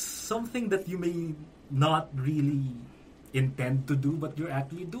it's something that you may not really intend to do, but you're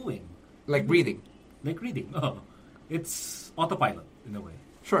actually doing. Like breathing. It's autopilot, in a way.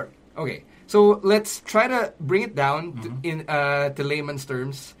 Sure. Okay. So let's try to bring it down to layman's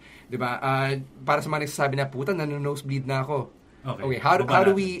terms. Diba? Para sa mga nagsasabi na, puta, nano-nosebleed na ako. Okay. How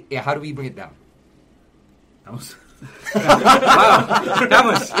do we bring it down? Tamos. Wow,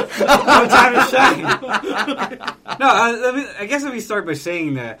 no time to shine. No, I guess let me start by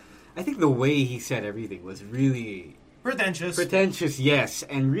saying that I think the way he said everything was really pretentious, yes,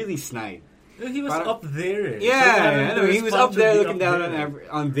 and really snide. He was up there. Yeah, so he was up there looking down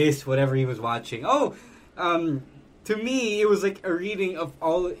there. on this, whatever he was watching. To me, it was like a reading of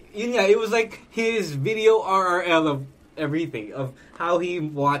all. Yeah, it was like his video RRL of everything, of how he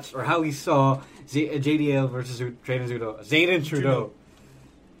watched or how he saw JDL versus Zayden Trudeau.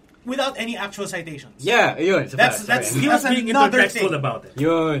 Without any actual citations. Yeah, yun. That's He was being intertextual about it.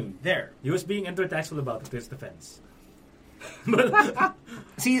 Yun. There. He was being intertextual about it to his defense.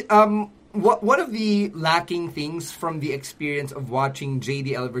 See, one of the lacking things from the experience of watching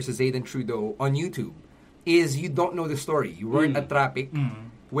JDL versus Zayden Trudeau on YouTube is you don't know the story. You weren't at Traffic,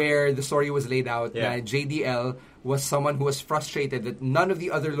 where the story was laid out that JDL was someone who was frustrated that none of the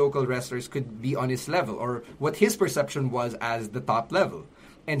other local wrestlers could be on his level, or what his perception was as the top level.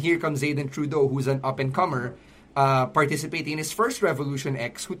 And here comes Zayden Trudeau, who's an up-and-comer, participating in his first Revolution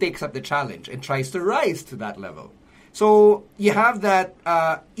X, who takes up the challenge and tries to rise to that level. So, you have that,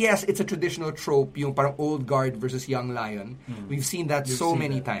 yes, it's a traditional trope, yung parang old guard versus young lion. We've seen that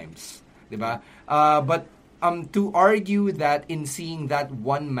many times. Diba? But to argue that in seeing that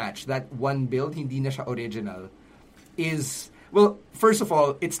one match, that one build, hindi na siya original, is, well, first of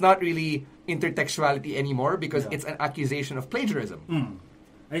all, it's not really intertextuality anymore because it's an accusation of plagiarism.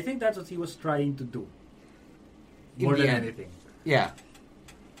 I think that's what he was trying to do. More than anything. Yeah.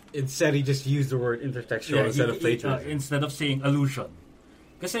 Instead, he just used the word intertextual instead of plagiarism. Instead of saying allusion.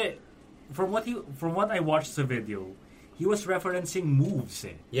 Kasi, from what I watched the video, he was referencing moves.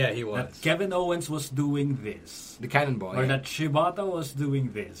 Yeah, he was. That Kevin Owens was doing this. The cannonball. Or that Shibata was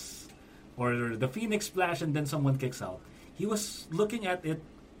doing this. Or the Phoenix Splash and then someone kicks out. He was looking at it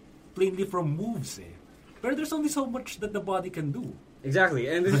plainly from moves. But there's only so much that the body can do. Exactly,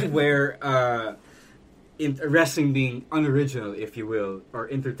 and this is where wrestling being unoriginal, if you will, or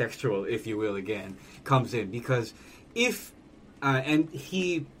intertextual, if you will, again, comes in. Because if, and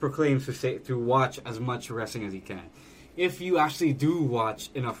he proclaims to watch as much wrestling as he can. If you actually do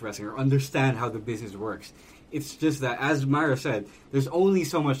watch enough wrestling or understand how the business works, it's just that, as Maro said, there's only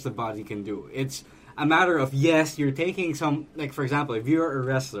so much the body can do. It's a matter of, yes, you're taking some, like for example, if you're a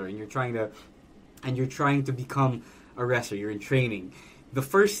wrestler and you're trying to become a wrestler, you're in training, the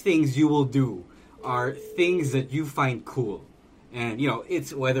first things you will do are things that you find cool. And,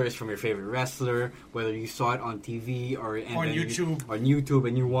 it's whether it's from your favorite wrestler, whether you saw it on TV or on YouTube,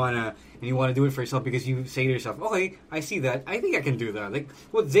 and you wanna do it for yourself because you say to yourself, okay, I see that, I think I can do that. Like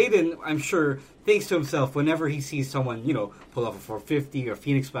what Zayden, I'm sure, thinks to himself whenever he sees someone, pull off a 450 or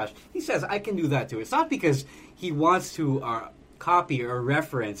Phoenix Splash, he says, I can do that too. It's not because he wants to copy or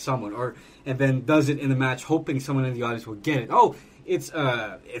reference someone, and then does it in the match, hoping someone in the audience will get it. Oh, it's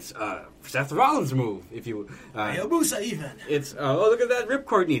Seth Rollins' move. If you Hayabusa even. It's look at that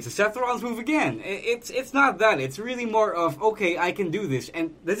ripcord knee. It's a Seth Rollins move again. It's not that. It's really more of, okay, I can do this,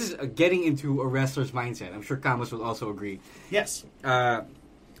 and this is getting into a wrestler's mindset. I'm sure Camus will also agree. Yes.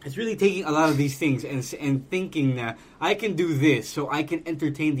 It's really taking a lot of these things and thinking that I can do this, so I can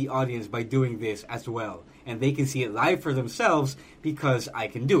entertain the audience by doing this as well, and they can see it live for themselves because I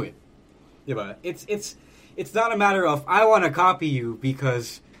can do it. Yeah, but it's not a matter of I want to copy you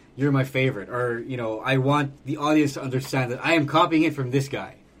because you're my favorite, or I want the audience to understand that I am copying it from this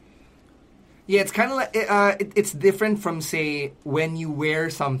guy. Yeah, it's kind of like it's different from, say, when you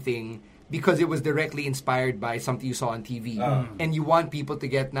wear something because it was directly inspired by something you saw on TV, and you want people to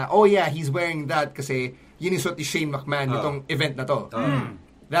get na, oh yeah, he's wearing that kasi yun yung suot ni Shane McMahon nitong event na to.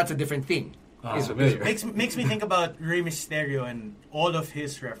 That's a different thing. Makes me think about Rey Mysterio and all of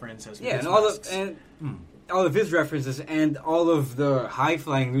his references. Yeah, and all of his references and all of the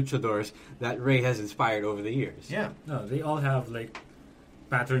high-flying luchadors that Rey has inspired over the years. Yeah. No, they all have like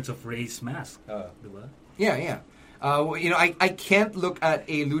patterns of Rey's mask. Diba? Yeah. I can't look at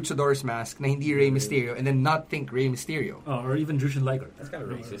a luchador's mask na hindi Rey Mysterio and then not think Rey Mysterio. Or even Jushin Liger. That's kind of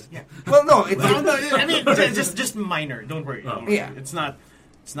racist. Yeah. Well, no. I mean, just minor. Don't worry. Yeah. It's not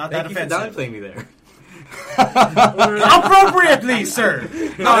that Thank you for offensive. downplaying me there. Appropriately, sir.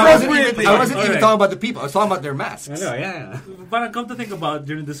 I wasn't even talking about the people. I was talking about their masks. I know, yeah. But come to think about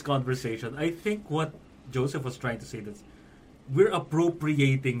during this conversation, I think what Joseph was trying to say is we're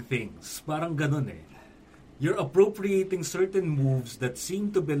appropriating things. Parang ganun eh. You're appropriating certain moves that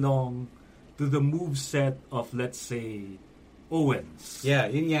seem to belong to the move set of, let's say, Owens. Yeah,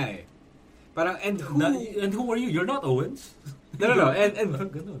 yun nga eh. Parang, and who are you? You're not Owens. No.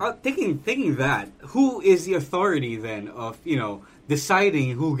 And thinking that, who is the authority then of,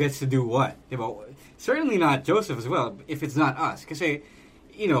 deciding who gets to do what? certainly not Joseph as well, if it's not us. Because, the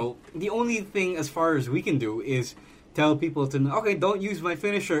only thing as far as we can do is tell people to, okay, don't use my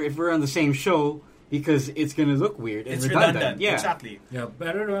finisher if we're on the same show because it's going to look weird and It's redundant. Yeah. Exactly. Yeah, but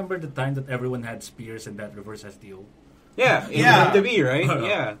I remember the time that everyone had spears in that reverse STO. Yeah, in Yeah. WWE, right?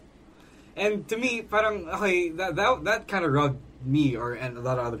 Yeah. And to me, parang, okay, that kind of rubbed me and a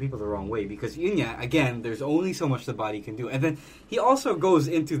lot of other people the wrong way because again, there's only so much the body can do. And then he also goes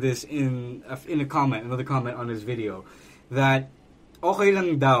into this in another comment on his video, that okay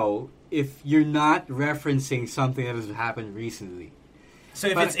lang daw if you're not referencing something that has happened recently. So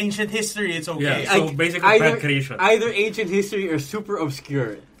if it's ancient history, it's okay. Yeah, so basically bad creation. Either ancient history or super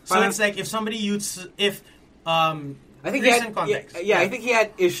obscure. So it's like if somebody uses I think recent context. I think he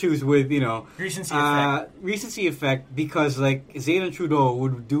had issues with recency effect because like Zayden Trudeau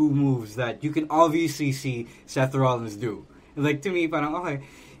would do moves that you can obviously see Seth Rollins do. Like to me, parang okay,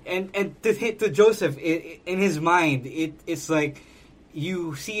 and to Joseph in his mind, it's like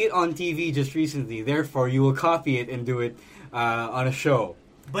you see it on TV just recently, therefore you will copy it and do it on a show.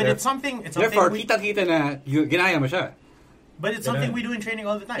 But it's something. Therefore, kita na ginaya mo siya. But it's something we do in training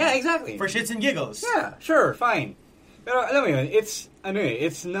all the time. Yeah, exactly. For shits and giggles. Yeah, sure, fine. Pero alam mo yun, it's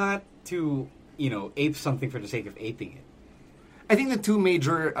not to, ape something for the sake of aping it. I think the two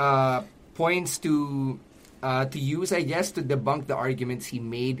major points to use, I guess, to debunk the arguments he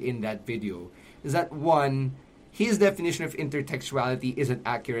made in that video is that, one, his definition of intertextuality isn't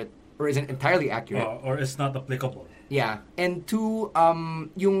accurate or isn't entirely accurate. Or it's not applicable. Yeah. And two, the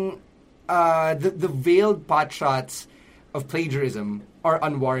veiled pot shots of plagiarism are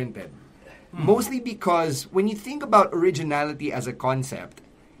unwarranted. Mostly because when you think about originality as a concept,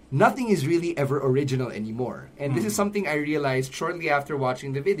 nothing is really ever original anymore. And this is something I realized shortly after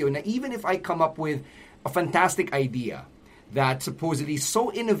watching the video. Now, even if I come up with a fantastic idea that's supposedly so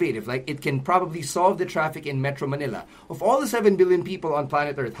innovative, like it can probably solve the traffic in Metro Manila, of all the 7 billion people on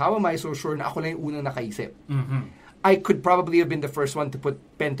planet Earth, how am I so sure na ako lang yung unang nakaisip? I could probably have been the first one to put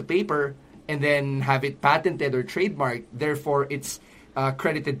pen to paper and then have it patented or trademarked. Therefore, it's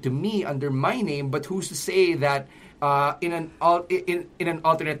credited to me under my name, but who's to say that in an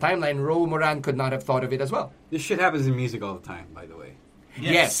alternate timeline, Rimorin could not have thought of it as well? This shit happens in music all the time, by the way.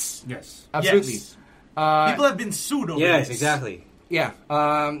 Yes. Absolutely. Yes. People have been sued over Yes, this. exactly. Yeah.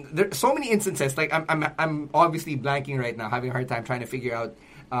 There are so many instances. Like I'm obviously blanking right now, having a hard time trying to figure out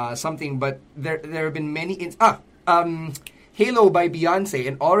something. But there have been many. Halo by Beyonce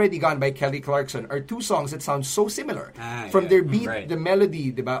and Already Gone by Kelly Clarkson are two songs that sound so similar from their beat, the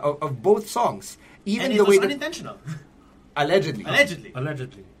melody, diba, of both songs. Even And the it way was that unintentional. allegedly.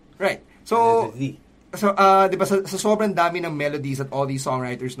 Right. So diba sa sobrang dami ng melodies that all these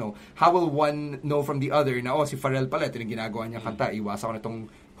songwriters know, how will one know from the other na si Pharrell pala ito yung ginagawa niya kanta, iwasa ko na tong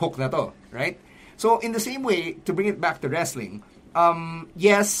hook na to, right? So in the same way, to bring it back to wrestling,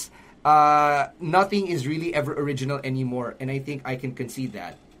 yes, nothing is really ever original anymore, and I think I can concede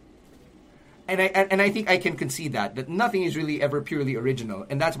that. And I think I can concede that nothing is really ever purely original,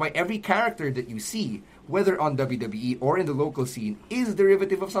 and that's why every character that you see, whether on WWE or in the local scene, is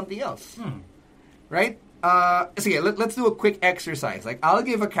derivative of something else. Right? So let's do a quick exercise. Like, I'll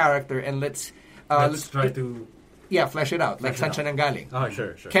give a character and let's try to flesh it out. Like, saan siya nanggaling? Oh,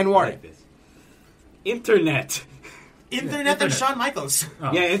 sure. Ken Warren. Like Internet and Shawn Michaels.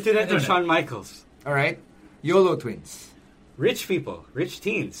 Internet and Shawn Michaels. All right. YOLO Twins. Rich people, rich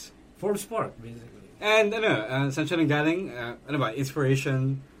teens. Forbes Park, basically. And saan siya nanggaling?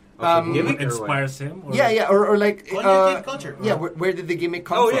 Inspiration of gimmick inspires him? Or? Or like Kanye Kid culture. Yeah, where did the gimmick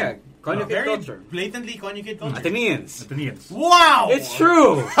come from? Oh yeah, Kanye Kid Very culture. blatantly Kanye Kid culture. Athenians. Wow! It's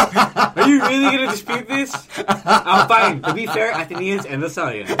true! Are you really going to dispute this? I'm fine. To be fair, Athenians and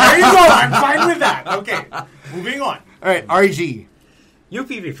Lasallian. There you go! I'm fine with that. Okay. Moving on. Alright, RG. UP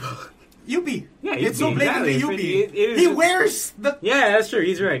people. UP. Yeah, it's UP, so blatantly exactly. UP. It is He wears the... Yeah, that's true.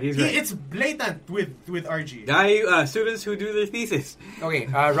 He's right. It's blatant with RG. Students who do their thesis. Okay,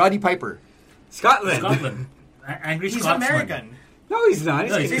 Roddy Piper. Scotland. Angry He's Scotsman. American. No, he's not.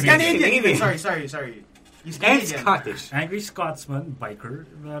 He's Canadian. Sorry. He's And Canadian. Scottish. Angry Scotsman, biker.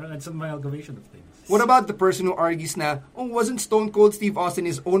 It's an amalgamation of things. What about the person who argues na, wasn't Stone Cold Steve Austin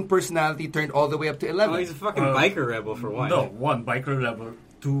his own personality turned all the way up to 11? Oh, he's a fucking biker rebel for one. No, one, biker rebel.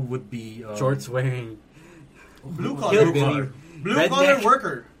 Two would be... shorts wearing. Blue collar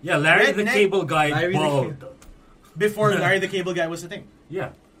worker. Yeah, Larry Redneck. the Cable Guy, bald. Before Larry the Cable Guy was a thing.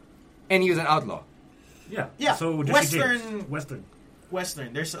 Yeah. And he was an outlaw. Yeah. So Jesse James.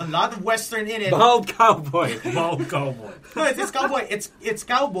 Western. There's a lot of Western in it. Bald cowboy. Bald cowboy. No, it's cowboy. It's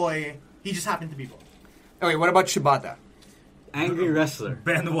cowboy. He just happened to be bald. Okay, what about Shibata? Angry wrestler.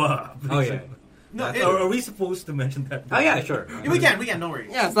 Benoit. Oh, yeah. No, Are we supposed to mention that? Oh yeah, sure. we can. No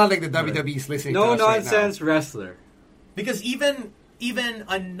worries. Yeah, it's not like the WWE's listening No to us right nonsense wrestler. Because even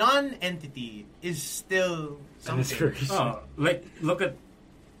a non-entity is still something. Like look at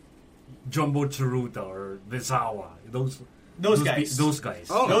Jumbo Tsuruta or Misawa. Those guys. Those guys.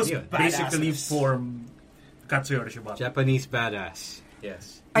 Oh, those yeah. basically badasses. form Katsuyori Shibata. Japanese badass.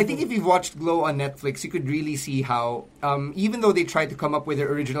 Yes. I think if you've watched Glow on Netflix, you could really see how, even though they tried to come up with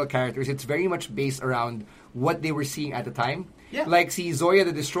their original characters, it's very much based around what they were seeing at the time. Yeah. Like, see, Zoya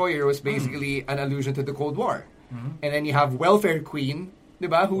the Destroyer was basically an allusion to the Cold War. And then you have Welfare Queen,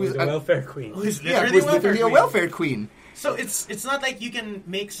 diba? Who is the welfare queen. Who is yeah, literally, who is literally a welfare queen. So it's not like you can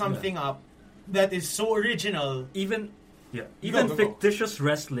make something up that is so original. Even Go. fictitious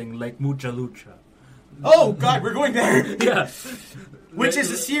wrestling like Mucha Lucha. Oh God, we're going there. Yeah. Which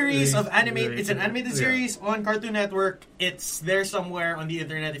is a series of It's an animated series on Cartoon Network. It's there somewhere on the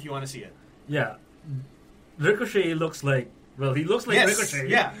internet if you want to see it. Yeah. Ricochet looks like he looks like Ricochet.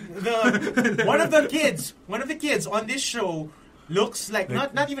 Yeah. One of the kids on this show looks like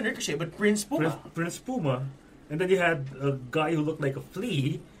not even Ricochet, but Prince Puma. Prince Puma. And then you had a guy who looked like a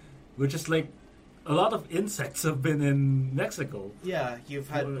flea, which is like a lot of insects have been in Mexico. Yeah, you've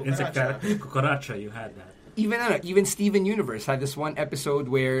had Cucaracha, you had that. Even Steven Universe had this one episode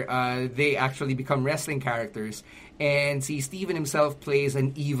where they actually become wrestling characters, and see Steven himself plays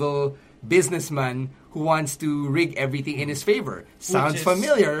an evil businessman who wants to rig everything in his favor. Sounds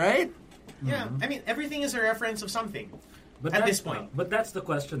familiar, right? Yeah, I mean everything is a reference of something. At this point. But that's the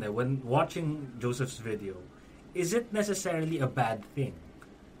question there. When watching Joseph's video, is it necessarily a bad thing?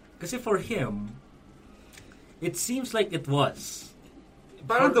 Because for him, it seems like it was.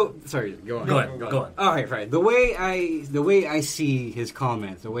 But sorry, go on. Go on. All right, right. The way I see his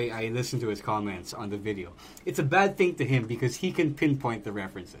comments, the way I listen to his comments on the video, it's a bad thing to him because he can pinpoint the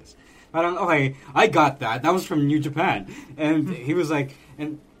references. But okay, I got that. That was from New Japan, and he was like,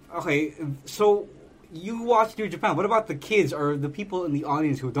 okay, so you watch New Japan. What about the kids or the people in the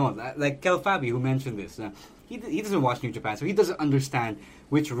audience who don't? Like Kel Fabi, who mentioned this. He doesn't watch New Japan, so he doesn't understand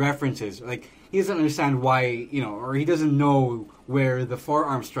which references. Like, he doesn't understand why, or he doesn't know where the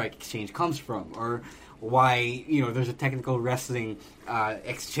forearm strike exchange comes from, or why, there's a technical wrestling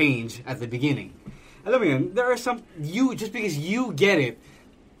exchange at the beginning. And I mean, there are some, just because you get it,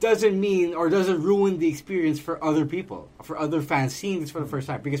 doesn't mean or doesn't ruin the experience for other people, for other fans seeing this for the first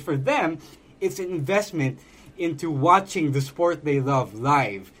time. Because for them, it's an investment into watching the sport they love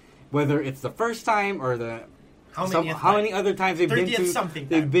live, whether it's the first time or how many other times they've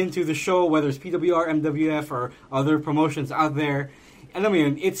been to the show, whether it's PWR, MWF, or other promotions out there. And I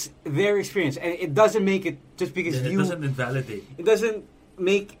mean, it's their experience, and it doesn't make it just because it doesn't invalidate. It doesn't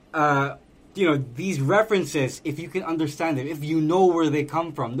make these references, if you can understand them, if you know where they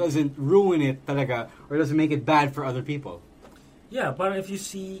come from, doesn't ruin it talaga, or doesn't make it bad for other people. Yeah, but if you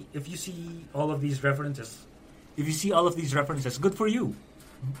see all of these references, good for you.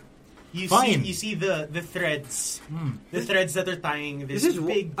 You see the threads, the threads that are tying this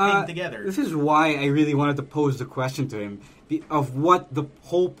big thing together. This is why I really wanted to pose the question to him of what the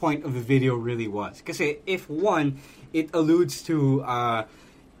whole point of the video really was. Because if one, it alludes to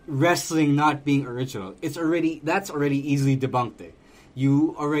wrestling not being original, that's already easily debunked.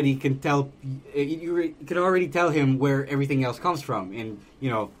 You already can tell. You can already tell him where everything else comes from, and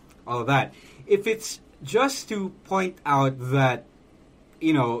all of that. If it's just to point out that,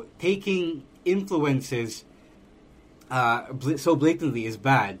 taking influences so blatantly is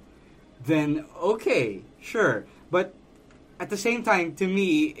bad, then okay, sure. But at the same time, to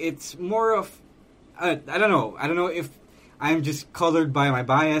me, it's more of I don't know if I'm just colored by my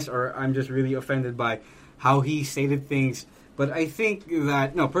bias or I'm just really offended by how he stated things. But I think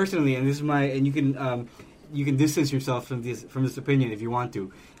that personally, and this is and you can distance yourself from this opinion if you want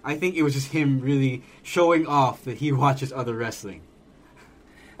to. I think it was just him really showing off that he watches other wrestling.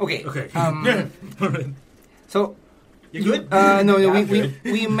 Okay. So you good?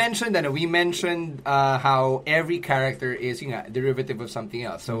 We mentioned that. We mentioned how every character is a derivative of something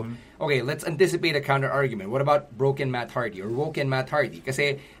else. So okay, let's anticipate a counter argument. What about Broken Matt Hardy or Woken Matt Hardy? Because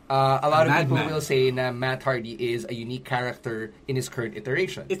a lot of people will say that Matt Hardy is a unique character in his current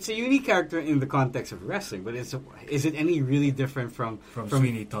iteration. It's a unique character in the context of wrestling, but is it any really different from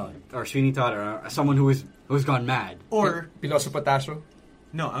Sweeney Todd or someone who has gone mad or Piloso Potasio?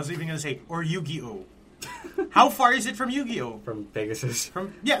 No, I was even going to say, or Yu-Gi-Oh! How far is it from Yu-Gi-Oh? From Pegasus?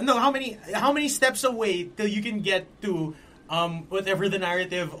 How many steps away till you can get to whatever the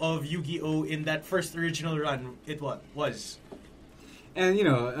narrative of Yu-Gi-Oh! In that first original run it was? And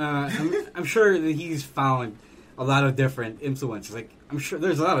I'm sure that he's found a lot of different influences. Like, I'm sure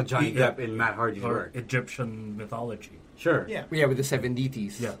there's a lot of Johnny Depp in Matt Hardy's or work. Egyptian mythology. Sure. Yeah. Yeah, with the 7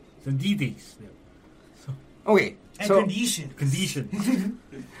 deities. Yeah, the deities. Yeah. Okay. And So, condition.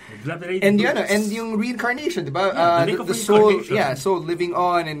 and yung reincarnation, diba? Yeah, the myth of the soul, reincarnation. soul living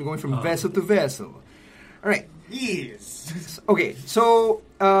on and going from vessel to vessel. All right. Yes. Okay, so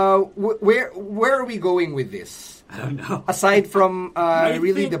where are we going with this? I don't know. Aside from I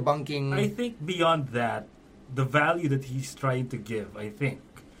really think- debunking, I think beyond that, the value that he's trying to give, I think,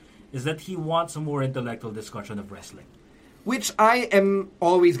 is that he wants a more intellectual discussion of wrestling. which I am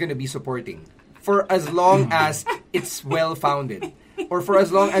always going to be supporting, for as long as it's well founded, or for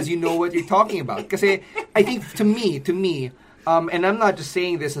as long as you know what you're talking about. Because I think to me, and I'm not just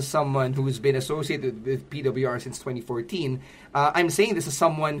saying this as someone who's been associated with PWR since 2014. I'm saying this as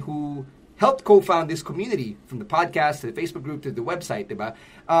someone who helped co-found this community, from the podcast to the Facebook group to the website, diba?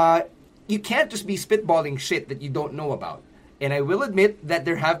 You can't just be spitballing shit that you don't know about. And I will admit that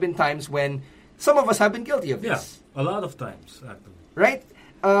there have been times when some of us have been guilty of Yeah, this. a lot of times, actually. Right?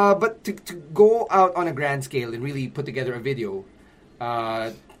 But to go out on a grand scale and really put together a video,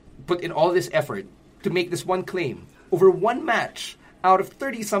 put in all this effort to make this one claim over one match out of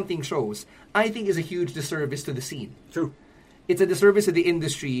 30-something shows, I think is a huge disservice to the scene. True. It's a disservice to the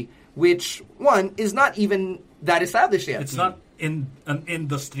industry, which, one, is not even that established yet. It's not in an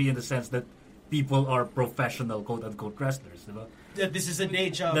industry in the sense that people are professional, quote-unquote, wrestlers. Diba? That this is a day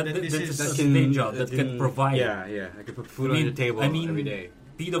job. That this is that's a day job that can provide. Yeah. I could put food on the table every day.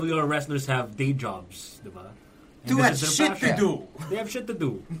 PWR wrestlers have day jobs, diba? And to this have is their shit to passion. do. They have shit to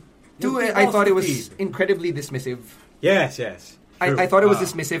do. Two, They have I thought it bills to was feed. incredibly dismissive. Yes. True. I thought it was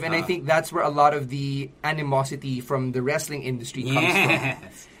dismissive, and I think that's where a lot of the animosity from the wrestling industry comes from.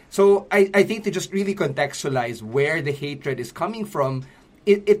 Yes. So I think to just really contextualize where the hatred is coming from,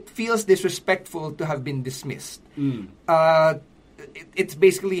 it feels disrespectful to have been dismissed. It's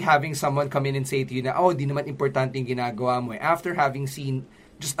basically having someone come in and say to you na, oh, di naman importante yung ginagawa mo. After having seen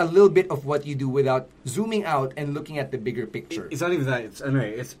just a little bit of what you do without zooming out and looking at the bigger picture. It's not even that. It's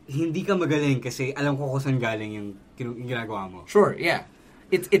it's hindi ka magaling kasi alam ko kung saan galing yung ginagawa mo. Sure, yeah.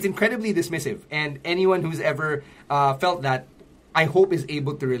 It's incredibly dismissive, and anyone who's ever felt that, I hope is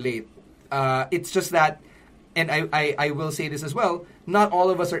able to relate. It's just that, and I will say this as well, not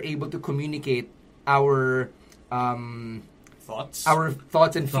all of us are able to communicate our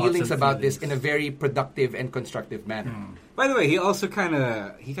thoughts and feelings about this in a very productive and constructive manner. By the way, he also kind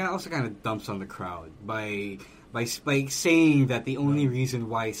of dumps on the crowd by saying that the only reason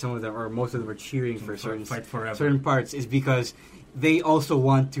why some of them or most of them are cheering for certain parts is because they also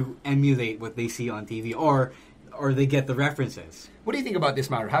want to emulate what they see on TV or they get the references. What do you think about this,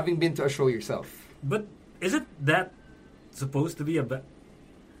 Maro? Having been to a show yourself. But is it that supposed to be a bad?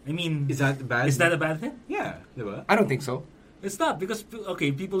 I mean, Is that bad? Is that a bad thing? Yeah, diba? I don't think so. It's not because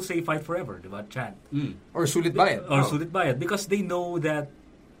people say fight forever, diba? Chant Or sulit bayad. or sulit bayad because they know that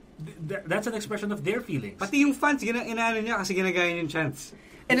that's an expression of their feelings. Pati yung fans inaano niya kasi ginagaya yung chants.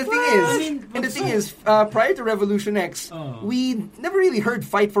 And the thing is, prior to Revolution X, we never really heard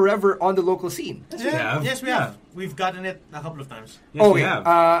 "Fight Forever" on the local scene. Yes, we have. We've gotten it a couple of times. Yes, we have.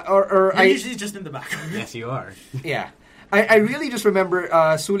 Or They're usually just in the back. Yes, you are. Yeah. I really just remember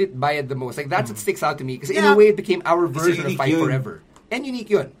Sulit Bayad the most. Like, that's what sticks out to me. Because in a way, it became our version of Fight Forever. And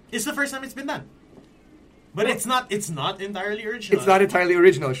unique yun. It's the first time it's been done. But it's not entirely original. It's not entirely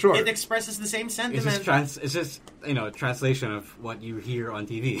original, sure. It expresses the same sentiment. It's just translation of what you hear on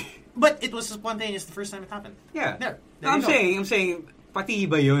TV. But it was spontaneous the first time it happened. Yeah. There I'm you go. saying, pati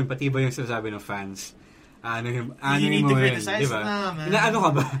ba yun sinasabi ng fans. You need to criticize. Diba? Nah, man. Inaano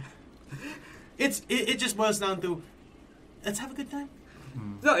ka ba? It just boils down to, let's have a good time.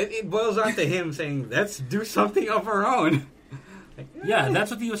 No, it boils down to him saying, let's do something of our own. Yeah,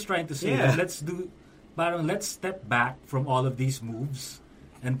 that's what he was trying to say. Yeah. Let's step back from all of these moves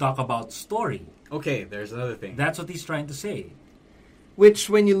and talk about story. Okay, there's another thing. That's what he's trying to say. Which,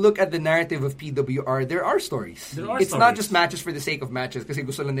 when you look at the narrative of PWR, there are stories. It's not stories. just matches for the sake of matches kasi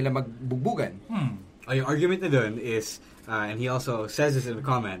gusto lang nila magbugbugan. Yung argument na dun is, and he also says this in the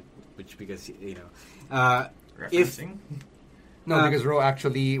comment, which because, if... Referencing. No, because Ro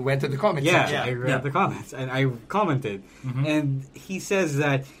actually went to the comments Yeah, section. I read the comments, and I commented. And he says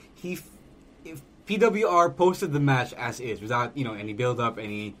that if PWR posted the match as is, without, any build-up,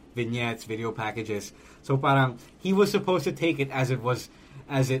 any vignettes, video packages, so parang he was supposed to take it as it was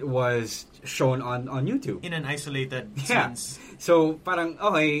shown on YouTube. In an isolated Yeah. sense. So parang,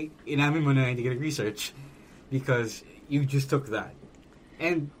 okay, inamin mo na hindi ka nag-research because you just took that.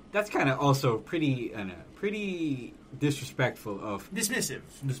 And that's kind of also pretty disrespectful of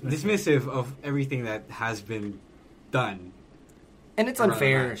dismissive of everything that has been done. And it's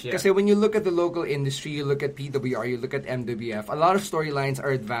unfair because when you look at the local industry, you look at PWR, you look at MWF, a lot of storylines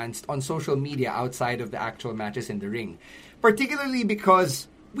are advanced on social media outside of the actual matches in the ring. Particularly because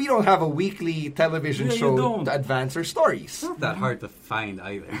we don't have a weekly television show to advance our stories. It's not that hard to find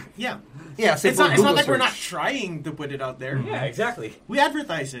either. Yeah. Yeah, it's not like we're not trying to put it out there. Yeah, exactly. We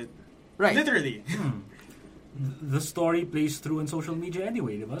advertise it. Right. Literally. The story plays through in social media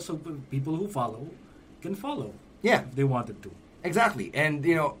anyway, diba? So people who follow can follow. Yeah. If they wanted to. Exactly. And,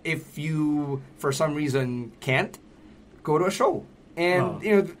 if you, for some reason, can't, go to a show. And,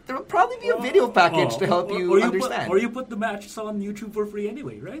 there'll probably be a video package to help you understand. Or you put the matches on YouTube for free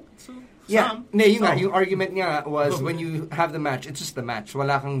anyway, right? So yung argument niya was when you have the match, it's just the match.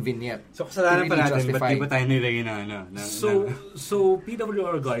 Wala kang vignette. So, kasalanan pa natin, ba't di ba tayo nilagay na? So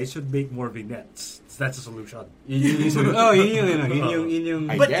PWR guys should make more vignettes. That's a solution. Yun yung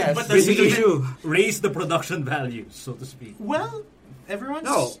I guess. But the issue. Raise the production values, so to speak. Well, everyone's...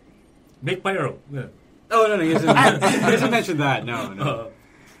 No. Make pyro. Yeah. Oh, no, he doesn't mention that. No.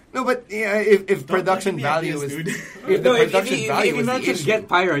 No, but if production value is... If the production value is the issue... Get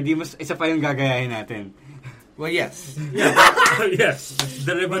pyro, isa pa yung gagayahin natin. Well, yes. Yes.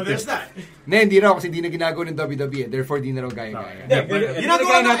 Well, there's that. Hindi raw kasi di na ginagawa ng WWE. Therefore, di na raw gaya-gaya.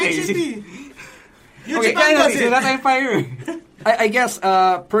 Ginagawa ng HSP. Okay, so wala tayong pyro. I guess,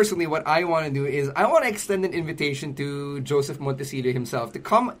 personally, what I want to do is I want to extend an invitation to Joseph Montecillo himself to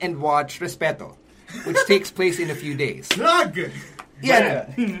come and watch Respeto, which takes place in a few days. Plug!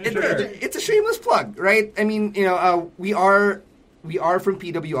 Yeah, it's a shameless plug, right? I mean, we are from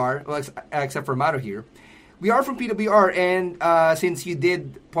PWR, well, except for Maro here. We are from PWR, and since you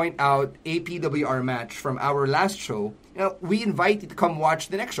did point out a PWR match from our last show, we invite you to come watch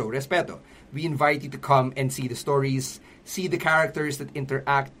the next show, Respeto. We invite you to come and see the stories, see the characters that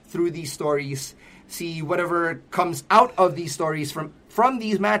interact through these stories, see whatever comes out of these stories from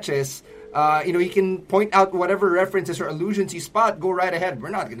these matches. You can point out whatever references or allusions you spot. Go right ahead. We're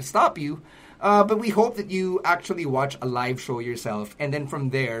not going to stop you. But we hope that you actually watch a live show yourself. And then from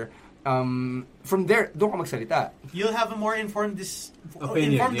there, doon ka magsalita. You'll have a more informed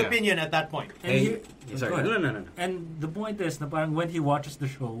opinion at that point. Sorry. No. And the point is, na parang when he watches the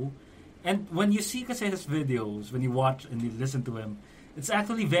show, and when you see kasi his videos, when you watch and you listen to him, it's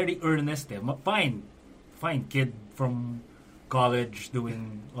actually very earnest. Fine kid from college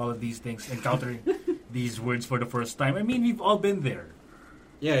doing all of these things, encountering these words for the first time. I mean, we've all been there.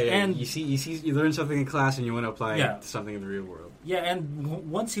 Yeah. And you learn something in class and you want to apply it to something in the real world. Yeah, and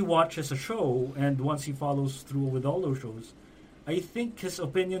once he watches a show and once he follows through with all those shows, I think his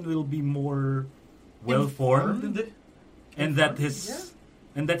opinion will be more well-formed, and that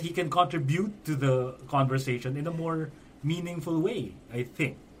he can contribute to the conversation in a more meaningful way, I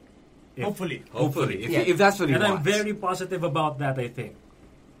think. Hopefully. If that's what he wants. And I'm very positive about that, I think.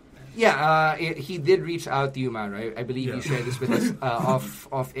 Yeah, he did reach out to you, Maro. I believe you shared this with us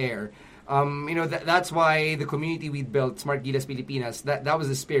off air. That's why the community we built, Smark Gilas Pilipinas, that was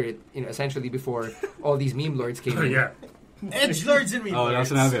the spirit, essentially before all these meme lords came in. Yeah. Edgelords and meme lords.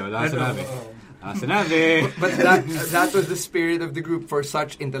 But that was the spirit of the group for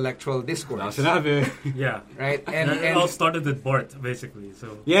such intellectual discourse. Yeah. Right? And it all started with Bart, basically.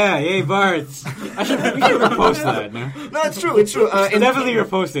 So yeah, yay, Bart. We should repost that, no? No, it's true. Definitely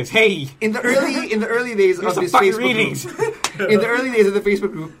repost this. Hey! In the early days of this Facebook readings. Group, in the early days of the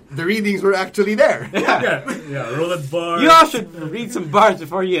Facebook group, the readings were actually there. Yeah, Roland Bart. You all should read some Bart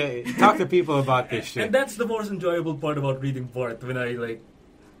before you talk to people about this shit. And that's the most enjoyable part about reading Bart, when I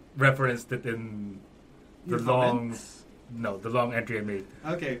referenced it in the long entry I made.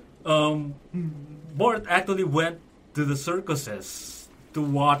 Okay. Bart actually went to the circuses to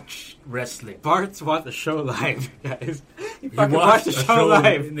watch wrestling. Bart's watched the show live, guys. He watched the show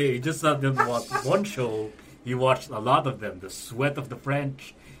live. He just not didn't watch one show. He watched a lot of them. The Sweat of the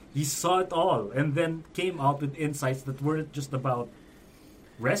French. He saw it all, and then came out with insights that weren't just about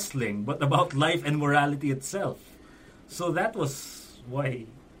wrestling, but about life and morality itself. So that was why.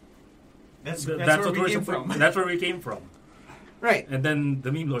 That's where we came from. That's where we came from. Right. And then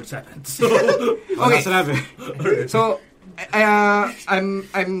the meme lords happened. So okay. So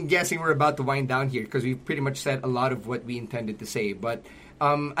I'm guessing we're about to wind down here because we've pretty much said a lot of what we intended to say. But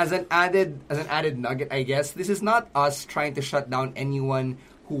as an added nugget, I guess this is not us trying to shut down anyone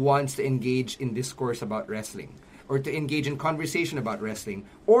who wants to engage in discourse about wrestling, or to engage in conversation about wrestling,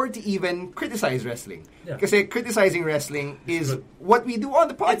 or to even criticize wrestling. Because criticizing wrestling is what we do on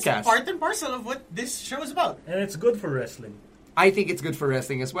the podcast. It's part and parcel of what this show is about. And it's good for wrestling. I think it's good for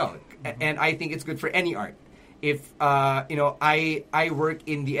wrestling as well, and I think it's good for any art. If I work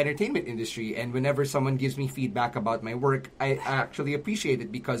in the entertainment industry, and whenever someone gives me feedback about my work, I actually appreciate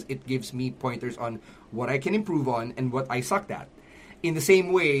it because it gives me pointers on what I can improve on and what I sucked at. In the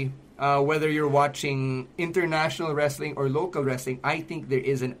same way, whether you're watching international wrestling or local wrestling, I think there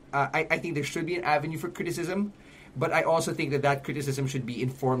is I think there should be an avenue for criticism, but I also think that criticism should be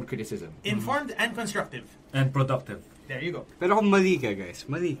informed criticism. Informed and constructive. And productive. There you go. Pero kung mali ka, guys.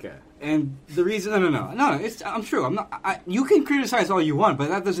 Mali ka. And the reason... No. I'm true. You can criticize all you want, but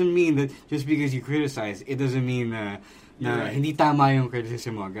that doesn't mean that just because you criticize, it doesn't mean na hindi tama yung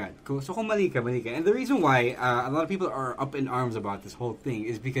criticism mo agad. So kung mali ka, mali ka. And the reason why a lot of people are up in arms about this whole thing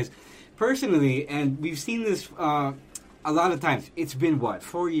is because personally, and we've seen this a lot of times, it's been,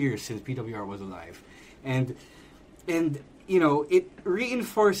 4 years since PWR was alive. And it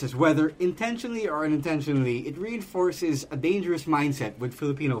reinforces, whether intentionally or unintentionally, it reinforces a dangerous mindset with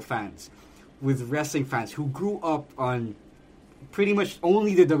Filipino fans, with wrestling fans who grew up on pretty much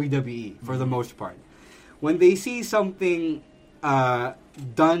only the WWE for the most part. When they see something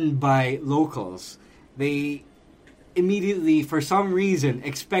done by locals, they immediately, for some reason,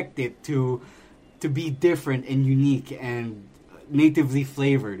 expect it to be different and unique and natively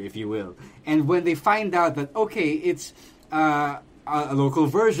flavored, if you will. And when they find out that, okay, it's a local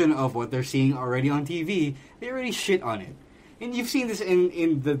version of what they're seeing already on TV, they already shit on it. And you've seen this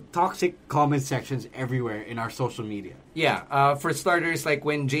in the toxic comment sections everywhere in our social media. Yeah, for starters, like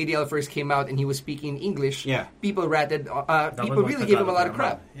when JDL first came out and he was speaking English, people ratted, people really gave him a lot of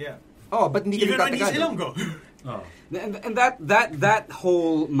crap. Yeah. Oh, but hindi even when he's Ilonggo. Oh. And that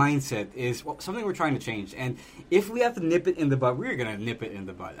whole mindset is something we're trying to change. And if we have to nip it in the bud, we're gonna nip it in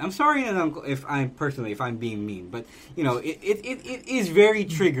the bud. I'm sorry, if I'm being mean, but it is very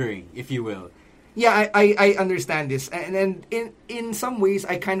triggering, if you will. Yeah, I understand this, and in some ways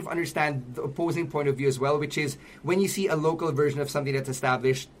I kind of understand the opposing point of view as well, which is when you see a local version of something that's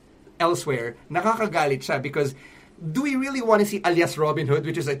established elsewhere, nakakagalit siya because. Do we really want to see alias Robin Hood,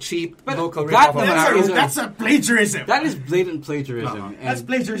 which is a cheap local rip-off of Maro? That's a plagiarism. That is blatant plagiarism. That's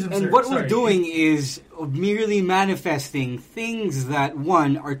plagiarism, and sir. what we're doing is merely manifesting things that,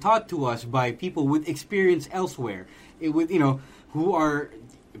 one, are taught to us by people with experience elsewhere. Who are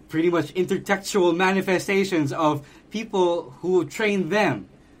pretty much intertextual manifestations of people who trained them.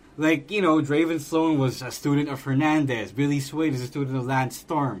 Like, Draven Sloan was a student of Hernandez. Billy Swade is a student of Lance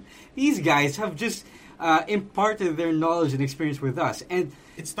Storm. These guys have just... imparted their knowledge and experience with us, and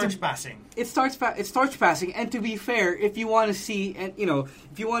it's torch passing. It's torch passing, and to be fair, if you want to see,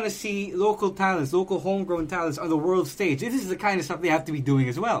 local talents, local homegrown talents on the world stage, this is the kind of stuff they have to be doing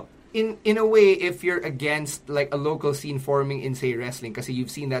as well. In a way, if you're against like a local scene forming in say wrestling, because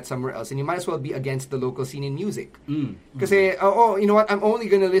you've seen that somewhere else, and you might as well be against the local scene in music. Because you know what? I'm only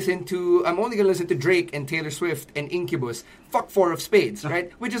gonna listen to Drake and Taylor Swift and Incubus. Fuck Four of Spades,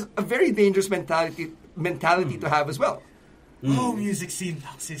 right? Which is a very dangerous mentality to have as well. Oh, music scene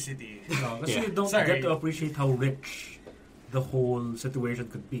toxicity. No, you don't get to appreciate how rich the whole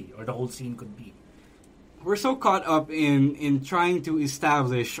situation could be, or the whole scene could be. We're so caught up in trying to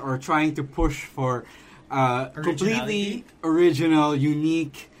establish or trying to push for completely original,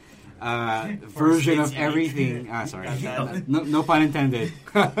 unique version of everything. Sorry, no pun intended.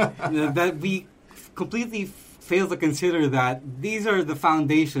 That we completely fail to consider that these are the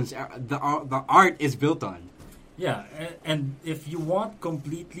foundations the art is built on. Yeah, and if you want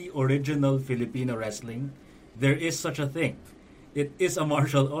completely original Filipino wrestling, there is such a thing. It is a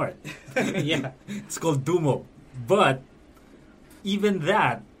martial art. Yeah. It's called Dumo. But even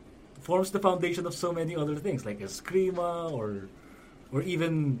that forms the foundation of so many other things, like Eskrima or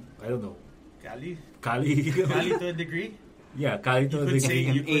even, I don't know, Kali. Kali To a degree? Yeah, Kali to a degree.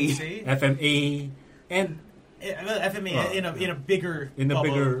 You could say. FMA. And FMA in a bigger in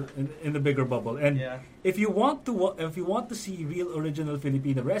bubble. In the bigger bubble. And if you want to see real original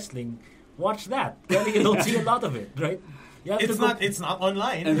Filipino wrestling, watch that. You don't see a lot of it, right? It's not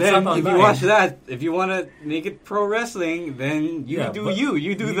online. And then if you watch that, if you want to make it pro wrestling, then you do that.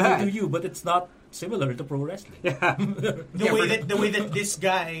 You do you, but it's not similar to pro wrestling. Yeah. the way that this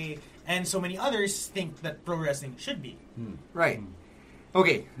guy and so many others think that pro wrestling should be. Right.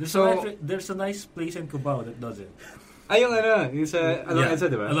 Okay. There's a nice place in Cubao that does it. Yung sa Along EDSA,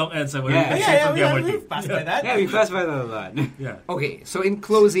 diba? Along EDSA. We've passed by that. Yeah, we passed by that a lot. Yeah. Okay, so in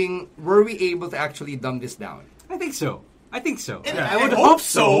closing, were we able to actually dumb this down? I think so. Yeah, I would hope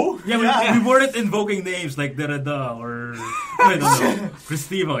so. Yeah, we weren't invoking names like Derada or I don't know,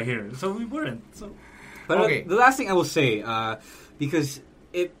 Christiva here, so we weren't. So, but the last thing I will say, because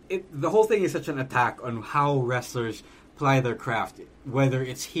the whole thing is such an attack on how wrestlers ply their craft, whether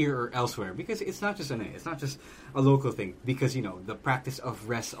it's here or elsewhere, because it's not just it's not just a local thing. Because the practice of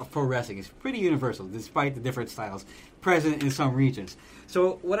pro wrestling is pretty universal, despite the different styles present in some regions.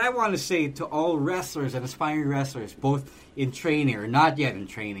 So what I want to say to all wrestlers and aspiring wrestlers, both in training or not yet in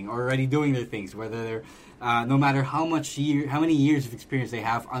training, or already doing their things, whether they're no matter how many years of experience they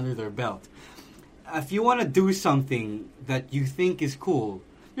have under their belt, if you want to do something that you think is cool,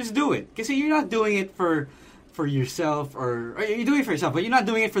 just do it. Because you're not doing it for yourself, or you're doing it for yourself, but you're not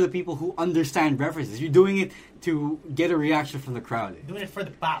doing it for the people who understand references. You're doing it to get a reaction from the crowd. Doing it for the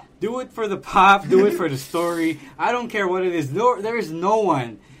pop. Do it for the pop. Do it for the story. I don't care what it is. There is no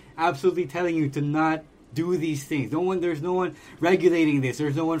one absolutely telling you to not do these things. There's no one regulating this.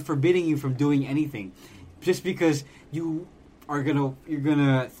 There's no one forbidding you from doing anything. Just because you're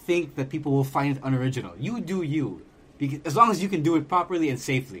gonna think that people will find it unoriginal. You do you, because as long as you can do it properly and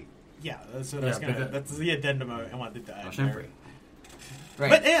safely. Yeah, that's the addendum I wanted to add.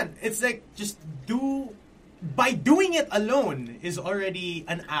 Right. But it's like by doing it alone is already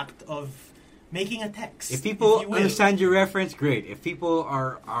an act of making a text. If people understand your reference, great. If people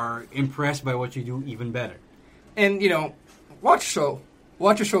are impressed by what you do, even better. And watch a show.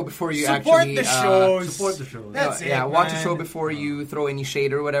 Watch a show before you support actually the shows. Support the shows. That's it. Yeah, watch a man. show before you throw any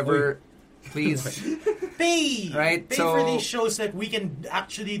shade or whatever. Please. Pay so, for these shows so that we can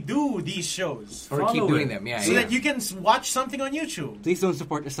actually do these shows. Or keep doing them, yeah. So that you can watch something on YouTube. Please don't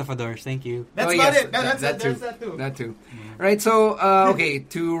support estafadores. Thank you. That's about it. That too. Right, so, okay,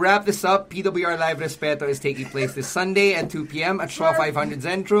 to wrap this up, PWR Live Respeto is taking place this Sunday at 2 p.m. at Shaw 500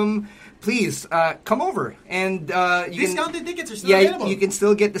 Zentrum. Please, come over. And discounted tickets are still available. You can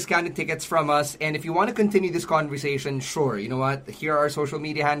still get discounted tickets from us. And if you want to continue this conversation, sure. You know what? Here are our social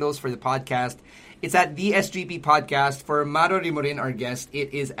media handles for the podcast. It's at the SGP Podcast. For Maro Rimorin, our guest,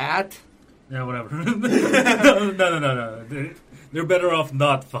 it is at... Yeah, whatever. No. They're better off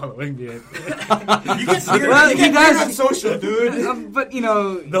not following me. You can on social, dude. But the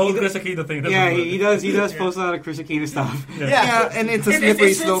whole Chris Aquino thing. Yeah, he does post a lot of Chris Aquino stuff. Yeah, and it's a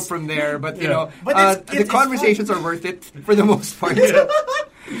slippery slope from there. But the conversations are worth it for the most part.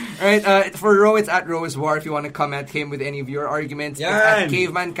 Alright, for Ro, it's at Ro is War. If you want to come at him with any of your arguments, it's at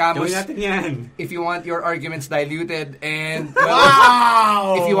Caveman Camus. If you want your arguments diluted, and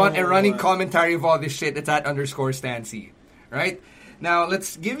if you want a running commentary of all this shit, it's at _Stancy. Right? Now,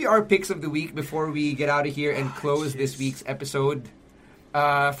 let's give you our picks of the week before we get out of here and close this week's episode.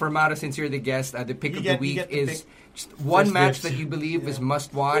 For Maro, since you're the guest, the pick of the week is just one match that you believe is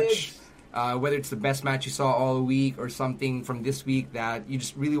must-watch. Whether it's the best match you saw all week or something from this week that you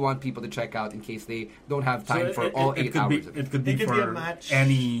just really want people to check out in case they don't have time for all 8 hours of it. It could be for a match.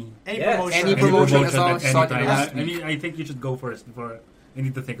 Any promotion. Any promotion as long as it's not last week. I think you should go first before you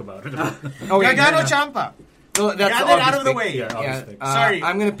need to think about it. Gargano Ciampa. No, that's Get it out of the way. Yeah. Sorry.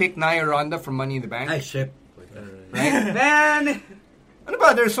 I'm gonna pick Nia Ronda from Money in the Bank. Nice ship. Right? Man! What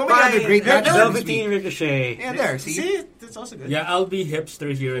about there's so many other great matches this Velveteen week. Ricochet. Yeah, there. See, that's also good. Yeah, I'll be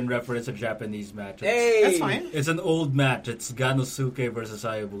hipster here and reference a Japanese match. Hey! That's fine. It's an old match. It's Ganosuke versus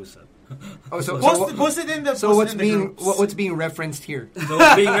Hayabusa. Oh, post it in the. So what's being referenced here?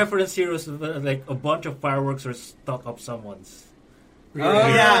 So being referenced here is like a bunch of fireworks are stuck up someone's.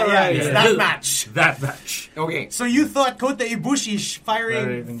 It's that match. That match. Okay. So you thought Kota Ibushi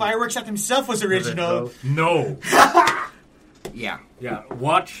firing fireworks at himself was original? No. Yeah.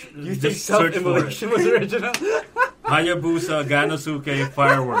 Watch. You think self-immolation was original? Hayabusa, Ganosuke,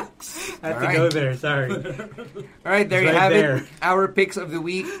 fireworks. I have to go there. Sorry. All right, there you have it. Our picks of the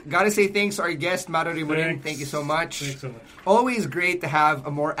week. Gotta say thanks to our guest, Maro Rimorin. Thank you so much. Thanks so much. Always great to have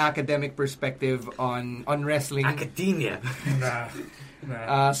a more academic perspective on wrestling. Academia.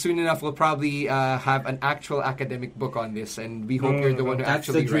 Soon enough, we'll probably have an actual academic book on this, and we hope you're the one who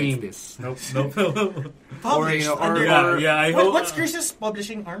actually writes this. Nope. Published I hope. What's Chris's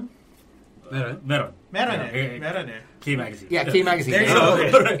publishing arm? Meron. K Magazine. Yeah, K Magazine. There you go.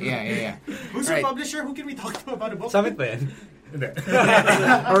 Yeah. Who's your publisher? Who can we talk to about a book? Samit ba yan?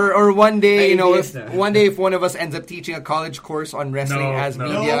 or one day, if one of us ends up teaching a college course on wrestling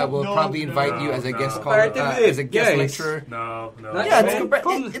media, we'll probably invite you as a guest lecturer. No. Yeah,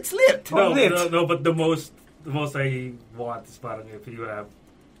 it's lit. No, but the most I want is parang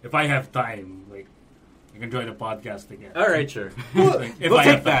if I have time, like you can join the podcast again. All right, sure. We'll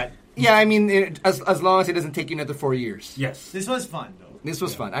take that. Yeah, I mean, as long as it doesn't take you another 4 years. Yes. This was fun, though. This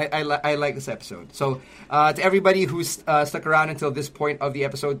was fun. I like this episode. So, to everybody who's stuck around until this point of the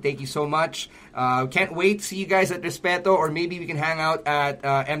episode, thank you so much. Can't wait to see you guys at Respeto, or maybe we can hang out at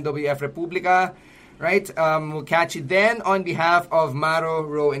MWF Republica. Right? We'll catch you then. On behalf of Maro,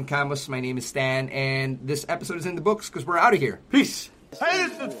 Ro, and Camus, my name is Stan, and this episode is in the books because we're out of here. Peace. Hey,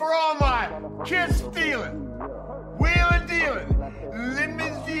 this is for all my kids stealing, wheeling dealing,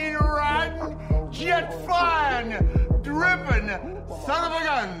 limousine riding, jet flying, dripping, son of a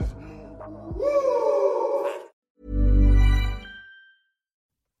guns. Woo!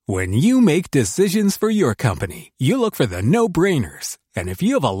 When you make decisions for your company, you look for the no-brainers. And if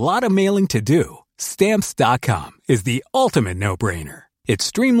you have a lot of mailing to do, Stamps.com is the ultimate no-brainer. It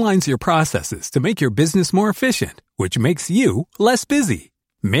streamlines your processes to make your business more efficient, which makes you less busy.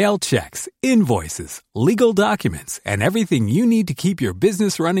 Mail checks, invoices, legal documents, and everything you need to keep your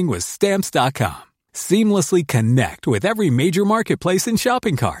business running with Stamps.com. Seamlessly connect with every major marketplace and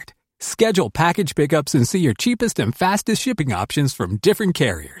shopping cart. Schedule package pickups and see your cheapest and fastest shipping options from different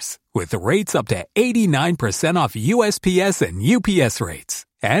carriers, with rates up to 89% off USPS and UPS rates.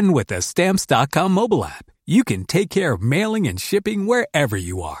 And with the Stamps.com mobile app, you can take care of mailing and shipping wherever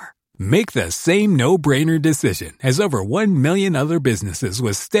you are. Make the same no-brainer decision as over 1 million other businesses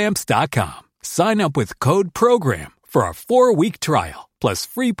with Stamps.com. Sign up with code PROGRAM for a 4-week trial, plus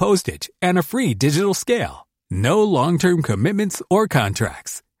free postage and a free digital scale. No long-term commitments or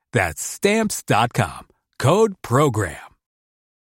contracts. That's Stamps.com. Code PROGRAM.